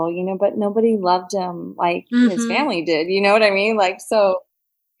beautiful, but nobody loved him like his family did. You know what I mean? Like, so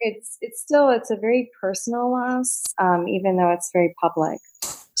it's a very personal loss, even though it's very public.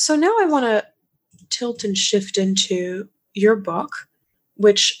 So now I want to tilt and shift into your book,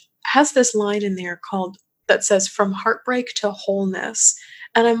 which has this line in there that says, "From heartbreak to wholeness."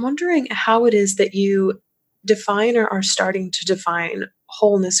 And I'm wondering how it is that you define or are starting to define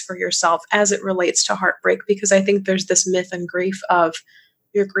wholeness for yourself as it relates to heartbreak, because I think there's this myth and grief of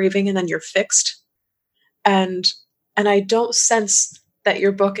you're grieving and then you're fixed. And I don't sense that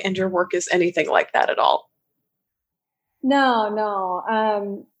your book and your work is anything like that at all. No.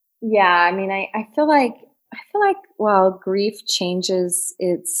 Yeah, I mean, I feel like, well, grief changes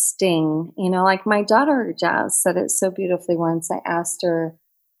its sting. Like my daughter Jazz said it so beautifully once. I asked her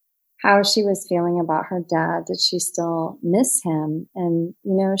how she was feeling about her dad. Did she still miss him? And,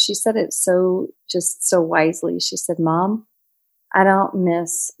 she said it so wisely. She said, "Mom, I don't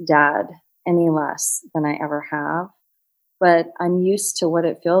miss Dad any less than I ever have, but I'm used to what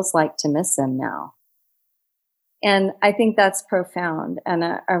it feels like to miss him now." And I think that's profound, and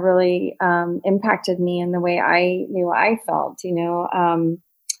it really impacted me in the way I knew I felt,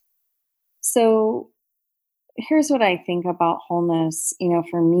 So here's what I think about wholeness.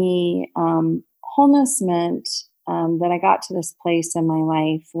 For me, wholeness meant that I got to this place in my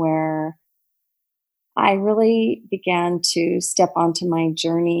life where I really began to step onto my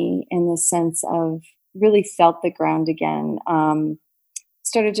journey in the sense of really felt the ground again.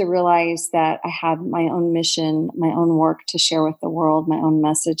 Started to realize that I had my own mission, my own work to share with the world, my own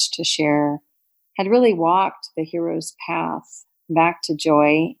message to share. Had really walked the hero's path back to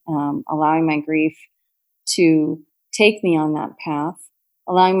joy, allowing my grief to take me on that path,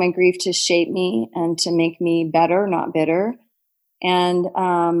 allowing my grief to shape me and to make me better, not bitter, and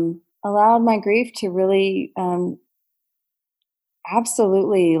allowed my grief to really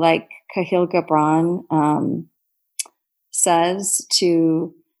absolutely, like Kahlil Gibran says,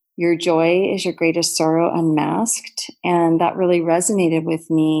 to your joy is your greatest sorrow unmasked. And that really resonated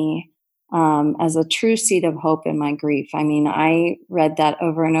with me as a true seed of hope in my grief. I mean, I read that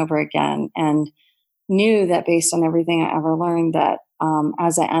over and over again and knew that based on everything I ever learned, that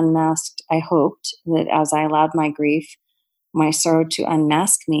as I unmasked, I hoped that as I allowed my grief, my sorrow to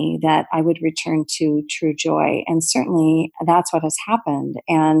unmask me, that I would return to true joy. And certainly that's what has happened.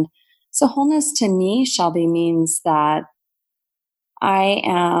 And so wholeness to me, Shelby, means that I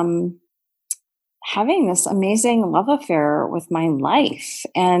am having this amazing love affair with my life.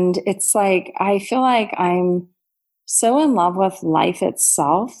 And it's like, I feel like I'm so in love with life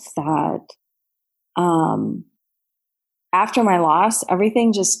itself that after my loss,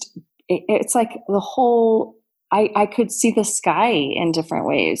 everything just, it's like the whole I could see the sky in different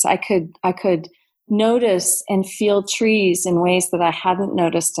ways. I could notice and feel trees in ways that I hadn't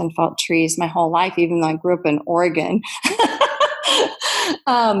noticed and felt trees my whole life, even though I grew up in Oregon.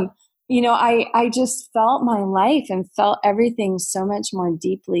 I just felt my life and felt everything so much more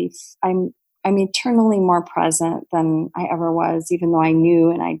deeply. I'm eternally more present than I ever was, even though I knew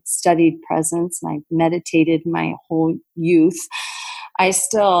and I studied presence and I meditated my whole youth. I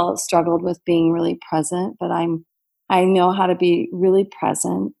still struggled with being really present, but I know how to be really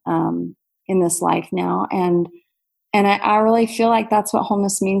present in this life now. And I really feel like that's what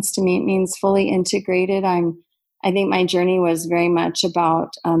wholeness means to me. It means fully integrated. I think my journey was very much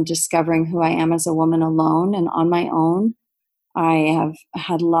about discovering who I am as a woman alone and on my own. I have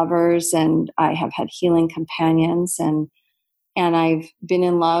had lovers and I have had healing companions and I've been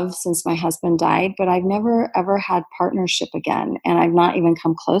in love since my husband died, but I've never ever had partnership again. And I've not even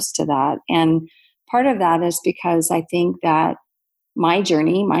come close to that. And part of that is because I think that my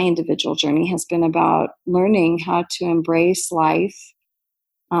journey, my individual journey, has been about learning how to embrace life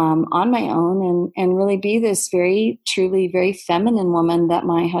on my own and really be this very, truly, very feminine woman that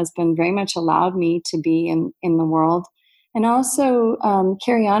my husband very much allowed me to be in the world, and also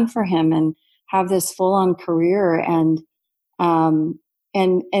carry on for him and have this full-on career and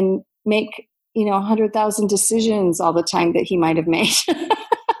make 100,000 decisions all the time that he might have made.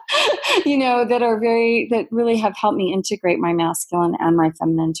 That really have helped me integrate my masculine and my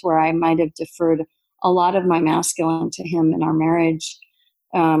feminine, to where I might have deferred a lot of my masculine to him in our marriage.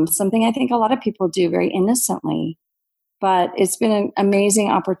 Something I think a lot of people do very innocently, but it's been an amazing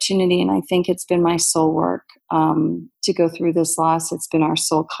opportunity. And I think it's been my soul work to go through this loss. It's been our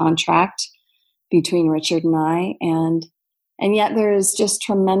soul contract between Richard and I. And yet there is just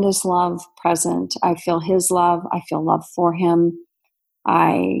tremendous love present. I feel his love. I feel love for him.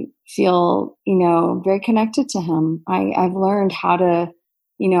 I feel, very connected to him. I've learned how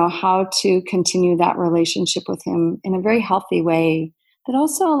to continue that relationship with him in a very healthy way that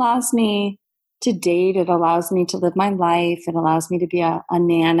also allows me to date. It allows me to live my life. It allows me to be a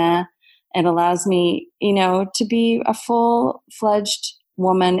nana. It allows me, to be a full-fledged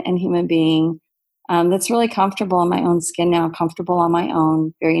woman and human being that's really comfortable in my own skin now, comfortable on my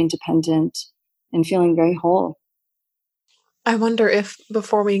own, very independent, and feeling very whole. I wonder if,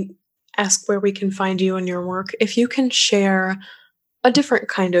 before we ask where we can find you and your work, if you can share a different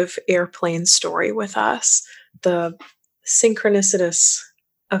kind of airplane story with us, the synchronicitous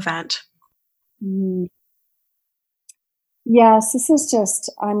event. Yes, this is just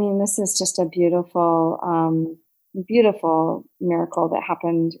a beautiful, beautiful miracle that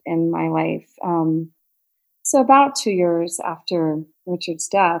happened in my life. So about 2 years after Richard's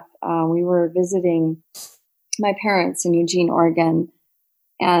death, we were visiting my parents in Eugene, Oregon,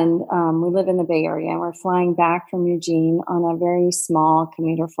 and we live in the Bay Area. And we're flying back from Eugene on a very small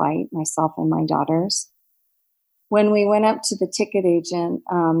commuter flight, myself and my daughters. When we went up to the ticket agent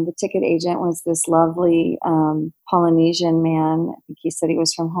was this lovely Polynesian man. I think he said he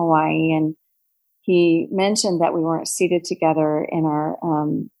was from Hawaii, and he mentioned that we weren't seated together in our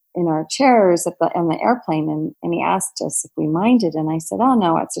chairs on the airplane, and he asked us if we minded, and I said, "Oh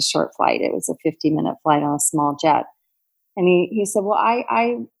no, it's a short flight. It was a 50-minute flight on a small jet." And he said, "Well,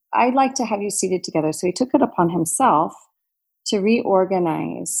 I'd like to have you seated together." So he took it upon himself to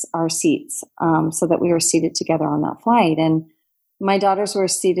reorganize our seats so that we were seated together on that flight. And my daughters were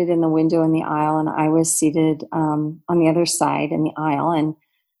seated in the window in the aisle, and I was seated on the other side in the aisle.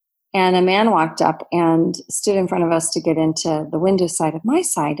 And a man walked up and stood in front of us to get into the window side of my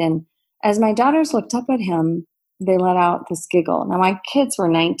side. And as my daughters looked up at him, they let out this giggle. Now, my kids were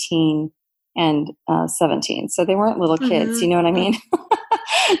 19 and 17, so they weren't little kids. Mm-hmm. You know what I mean?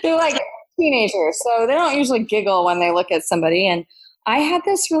 They're like teenagers, so they don't usually giggle when they look at somebody. And I had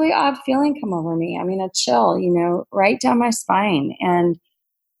this really odd feeling come over me. I mean, a chill, right down my spine. And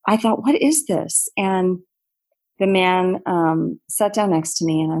I thought, what is this? And the man sat down next to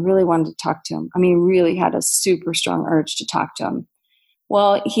me, and I really wanted to talk to him. I mean, really had a super strong urge to talk to him.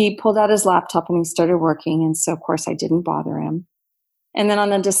 Well, he pulled out his laptop and he started working. And so, of course, I didn't bother him. And then on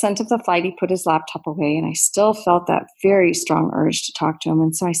the descent of the flight, he put his laptop away, and I still felt that very strong urge to talk to him.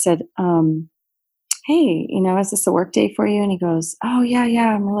 And so I said, "Hey, is this a work day for you?" And he goes, "Oh, yeah,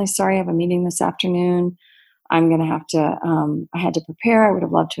 I'm really sorry. I have a meeting this afternoon. I'm going to have to, I had to prepare. I would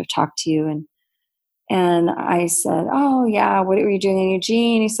have loved to have talked to you." And I said, "Oh, yeah, what were you doing in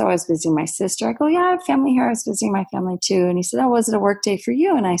Eugene?" He said, "I was visiting my sister." I go, "Yeah, I have family here. I was visiting my family too." And he said, "Oh, was it a work day for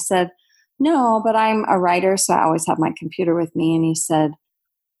you?" And I said, "No, but I'm a writer, so I always have my computer with me." And he said,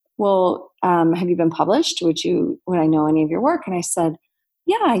 "Well, have you been published? Would I know any of your work?" And I said,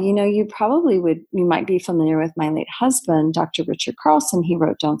 yeah, you might be familiar with my late husband, Dr. Richard Carlson. He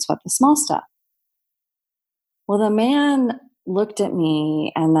wrote Don't Sweat the Small Stuff. Well, the man looked at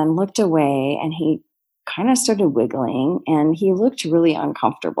me and then looked away, and he kind of started wiggling, and he looked really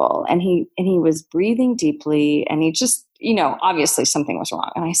uncomfortable, and he was breathing deeply, and he just, obviously something was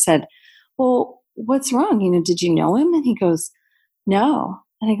wrong. And I said, well, what's wrong? Did you know him? And he goes, no.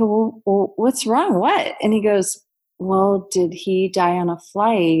 And I go, well, what's wrong? What? And he goes, well, did he die on a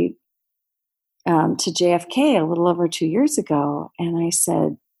flight to JFK a little over 2 years ago? And I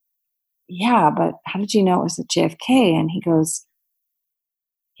said, yeah, but how did you know it was at JFK? And he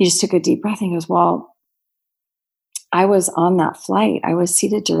just took a deep breath and he goes, well, I was on that flight. I was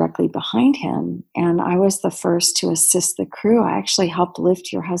seated directly behind him, and I was the first to assist the crew. I actually helped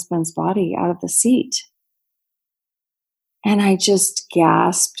lift your husband's body out of the seat. And I just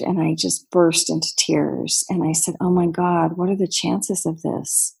gasped and I just burst into tears. And I said, oh my God, what are the chances of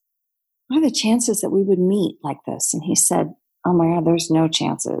this? What are the chances that we would meet like this? And he said, oh my God, there's no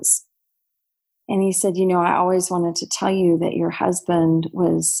chances. And he said, I always wanted to tell you that your husband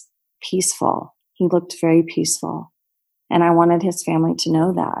was peaceful. He looked very peaceful. And I wanted his family to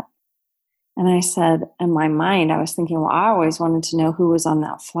know that. And I said, in my mind, I was thinking, well, I always wanted to know who was on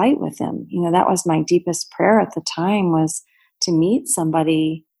that flight with him. That was my deepest prayer at the time, was to meet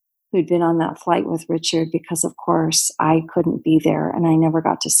somebody who'd been on that flight with Richard, because of course I couldn't be there and I never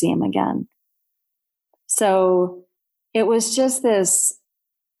got to see him again. So it was just this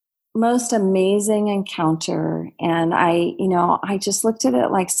most amazing encounter. And I just looked at it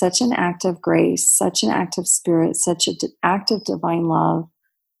like such an act of grace, such an act of spirit, such an act of divine love,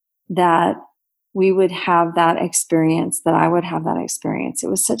 that we would have that experience, that I would have that experience. It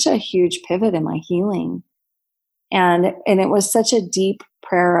was such a huge pivot in my healing. And it was such a deep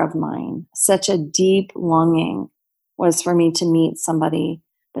prayer of mine, such a deep longing was for me to meet somebody.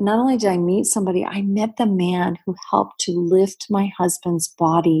 But not only did I meet somebody, I met the man who helped to lift my husband's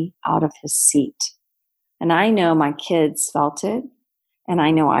body out of his seat. And I know my kids felt it, and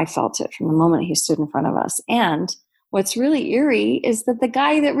I know I felt it from the moment he stood in front of us. And what's really eerie is that the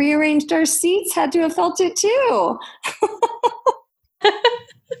guy that rearranged our seats had to have felt it too.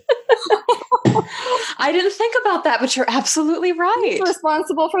 I didn't think about that, but you're absolutely right. He's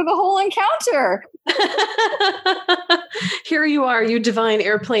responsible for the whole encounter. Here you are, you divine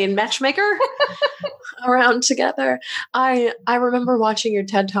airplane matchmaker, around together. I remember watching your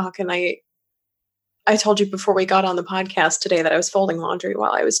TED Talk, and I told you before we got on the podcast today that I was folding laundry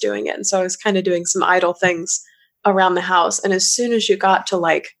while I was doing it. And so I was kind of doing some idle things around the house. And as soon as you got to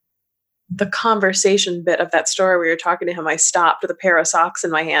like the conversation bit of that story where you're talking to him, I stopped with a pair of socks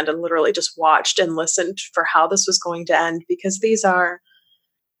in my hand and literally just watched and listened for how this was going to end, because these are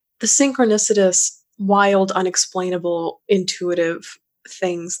the synchronicitous, wild, unexplainable, intuitive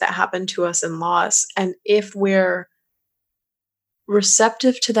things that happen to us in loss. And if we're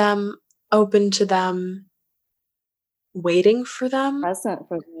receptive to them, open to them, waiting for them, present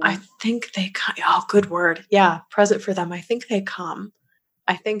for them, I think they come. Oh, good word. Yeah, present for them. I think they come.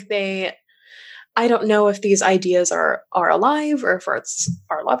 I don't know if these ideas are alive, or if it's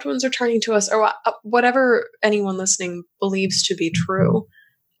our loved ones are turning to us, or whatever anyone listening believes to be true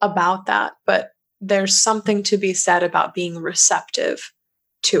about that. But there's something to be said about being receptive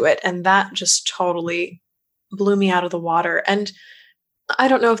to it. And that just totally blew me out of the water. And I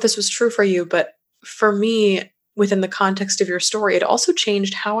don't know if this was true for you, but for me, within the context of your story, it also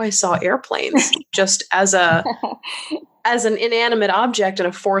changed how I saw airplanes, just as an inanimate object and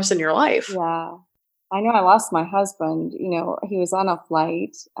a force in your life. Yeah. I know I lost my husband. He was on a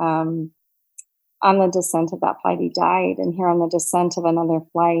flight. On the descent of that flight, he died. And here on the descent of another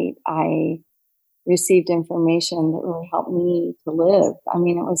flight, I received information that really helped me to live. I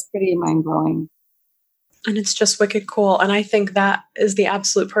mean, it was pretty mind-blowing. And it's just wicked cool. And I think that is the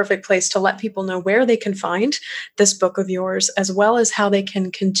absolute perfect place to let people know where they can find this book of yours, as well as how they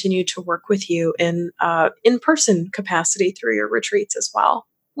can continue to work with you in in-person capacity through your retreats as well.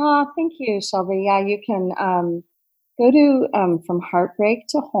 Oh, thank you, Shelby. Yeah, you can go to From Heartbreak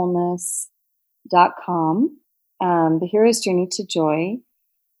to Wholeness.com, The Hero's Journey to Joy.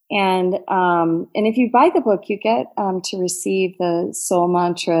 And if you buy the book, you get to receive the soul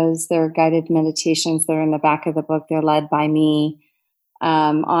mantras. They're guided meditations that are in the back of the book. They're led by me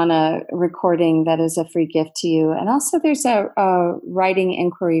on a recording that is a free gift to you. And also there's a writing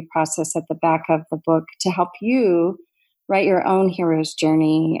inquiry process at the back of the book to help you write your own hero's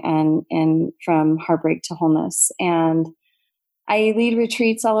journey and from heartbreak to wholeness. And I lead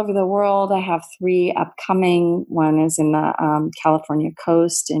retreats all over the world. I have 3 upcoming. One is in the California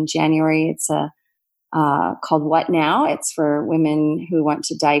coast in January. It's a called What Now? It's for women who want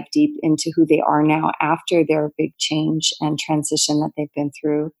to dive deep into who they are now after their big change and transition that they've been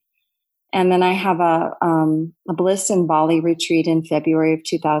through. And then I have a Bliss in Bali retreat in February of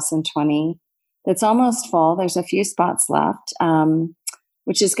 2020 that's almost full. There's a few spots left,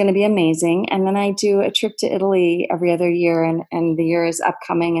 which is going to be amazing. And then I do a trip to Italy every other year, and the year is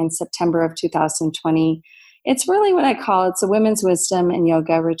upcoming in September of 2020. It's really what I call, it's a women's wisdom and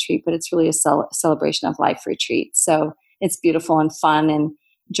yoga retreat, but it's really a celebration of life retreat. So it's beautiful and fun and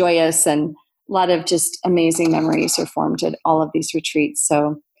joyous, and a lot of just amazing memories are formed at all of these retreats.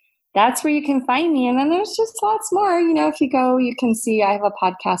 So that's where you can find me. And then there's just lots more. If you go, you can see I have a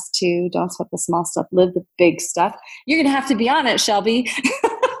podcast too. Don't Sweat the Small Stuff, Live the Big Stuff. You're going to have to be on it, Shelby.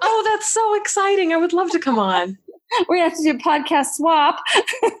 Oh, that's so exciting. I would love to come on. We're going to have to do a podcast swap.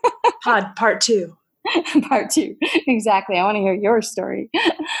 Part 2. Part 2. Exactly. I want to hear your story.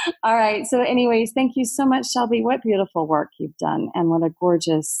 All right. So anyways, thank you so much, Shelby. What beautiful work you've done, and what a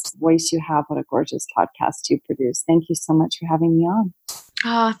gorgeous voice you have. What a gorgeous podcast you produce. Thank you so much for having me on.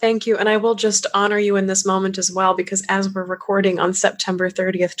 Thank you. And I will just honor you in this moment as well, because as we're recording on September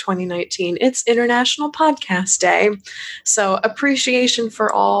 30th, 2019, it's International Podcast Day. So appreciation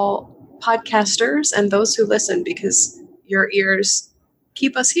for all podcasters and those who listen, because your ears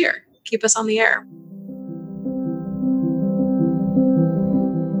keep us here, keep us on the air.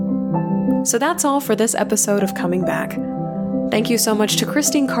 So that's all for this episode of Coming Back. Thank you so much to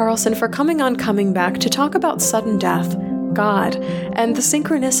Christine Carlson for coming on Coming Back to talk about sudden death, God, and the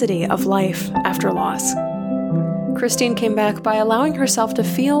synchronicity of life after loss. Christine came back by allowing herself to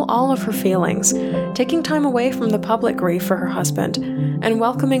feel all of her feelings, taking time away from the public grief for her husband, and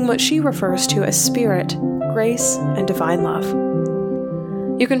welcoming what she refers to as spirit, grace, and divine love.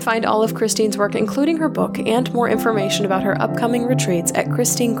 You can find all of Christine's work, including her book, and more information about her upcoming retreats at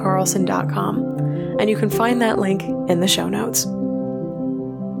ChristineCarlson.com, and you can find that link in the show notes.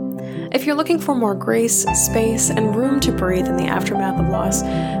 If you're looking for more grace, space, and room to breathe in the aftermath of loss,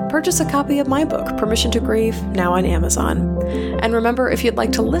 purchase a copy of my book, Permission to Grieve, now on Amazon. And remember, if you'd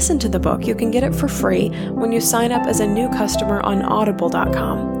like to listen to the book, you can get it for free when you sign up as a new customer on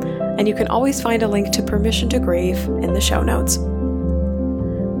Audible.com. And you can always find a link to Permission to Grieve in the show notes.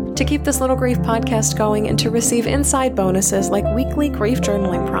 To keep this Little Grief podcast going and to receive inside bonuses like weekly grief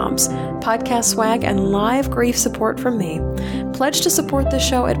journaling prompts, podcast swag, and live grief support from me, pledge to support the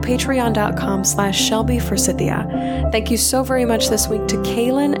show at patreon.com/ShelbyForsythia. Thank you so very much this week to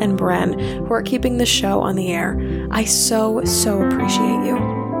Kaylin and Bren, who are keeping the show on the air. I so appreciate you.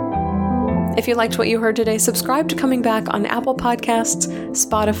 If you liked what you heard today, subscribe to Coming Back on Apple Podcasts,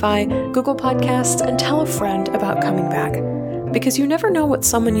 Spotify, Google Podcasts, and tell a friend about Coming Back, because you never know what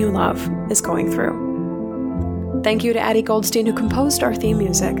someone you love is going through. Thank you to Addie Goldstein, who composed our theme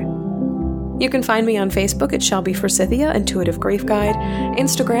music. You can find me on Facebook at Shelby Forsythia, Intuitive Grief Guide,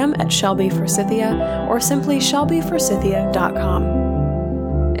 Instagram at Shelby Forsythia, or simply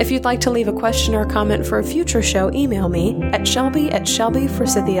shelbyforsythia.com. If you'd like to leave a question or comment for a future show, email me at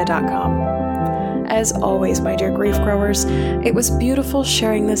shelby@shelbyforsythia.com. As always, my dear grief growers, it was beautiful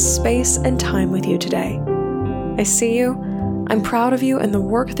sharing this space and time with you today. I see you, I'm proud of you and the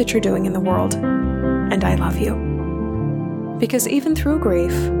work that you're doing in the world, and I love you. Because even through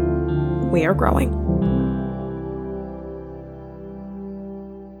grief, we are growing.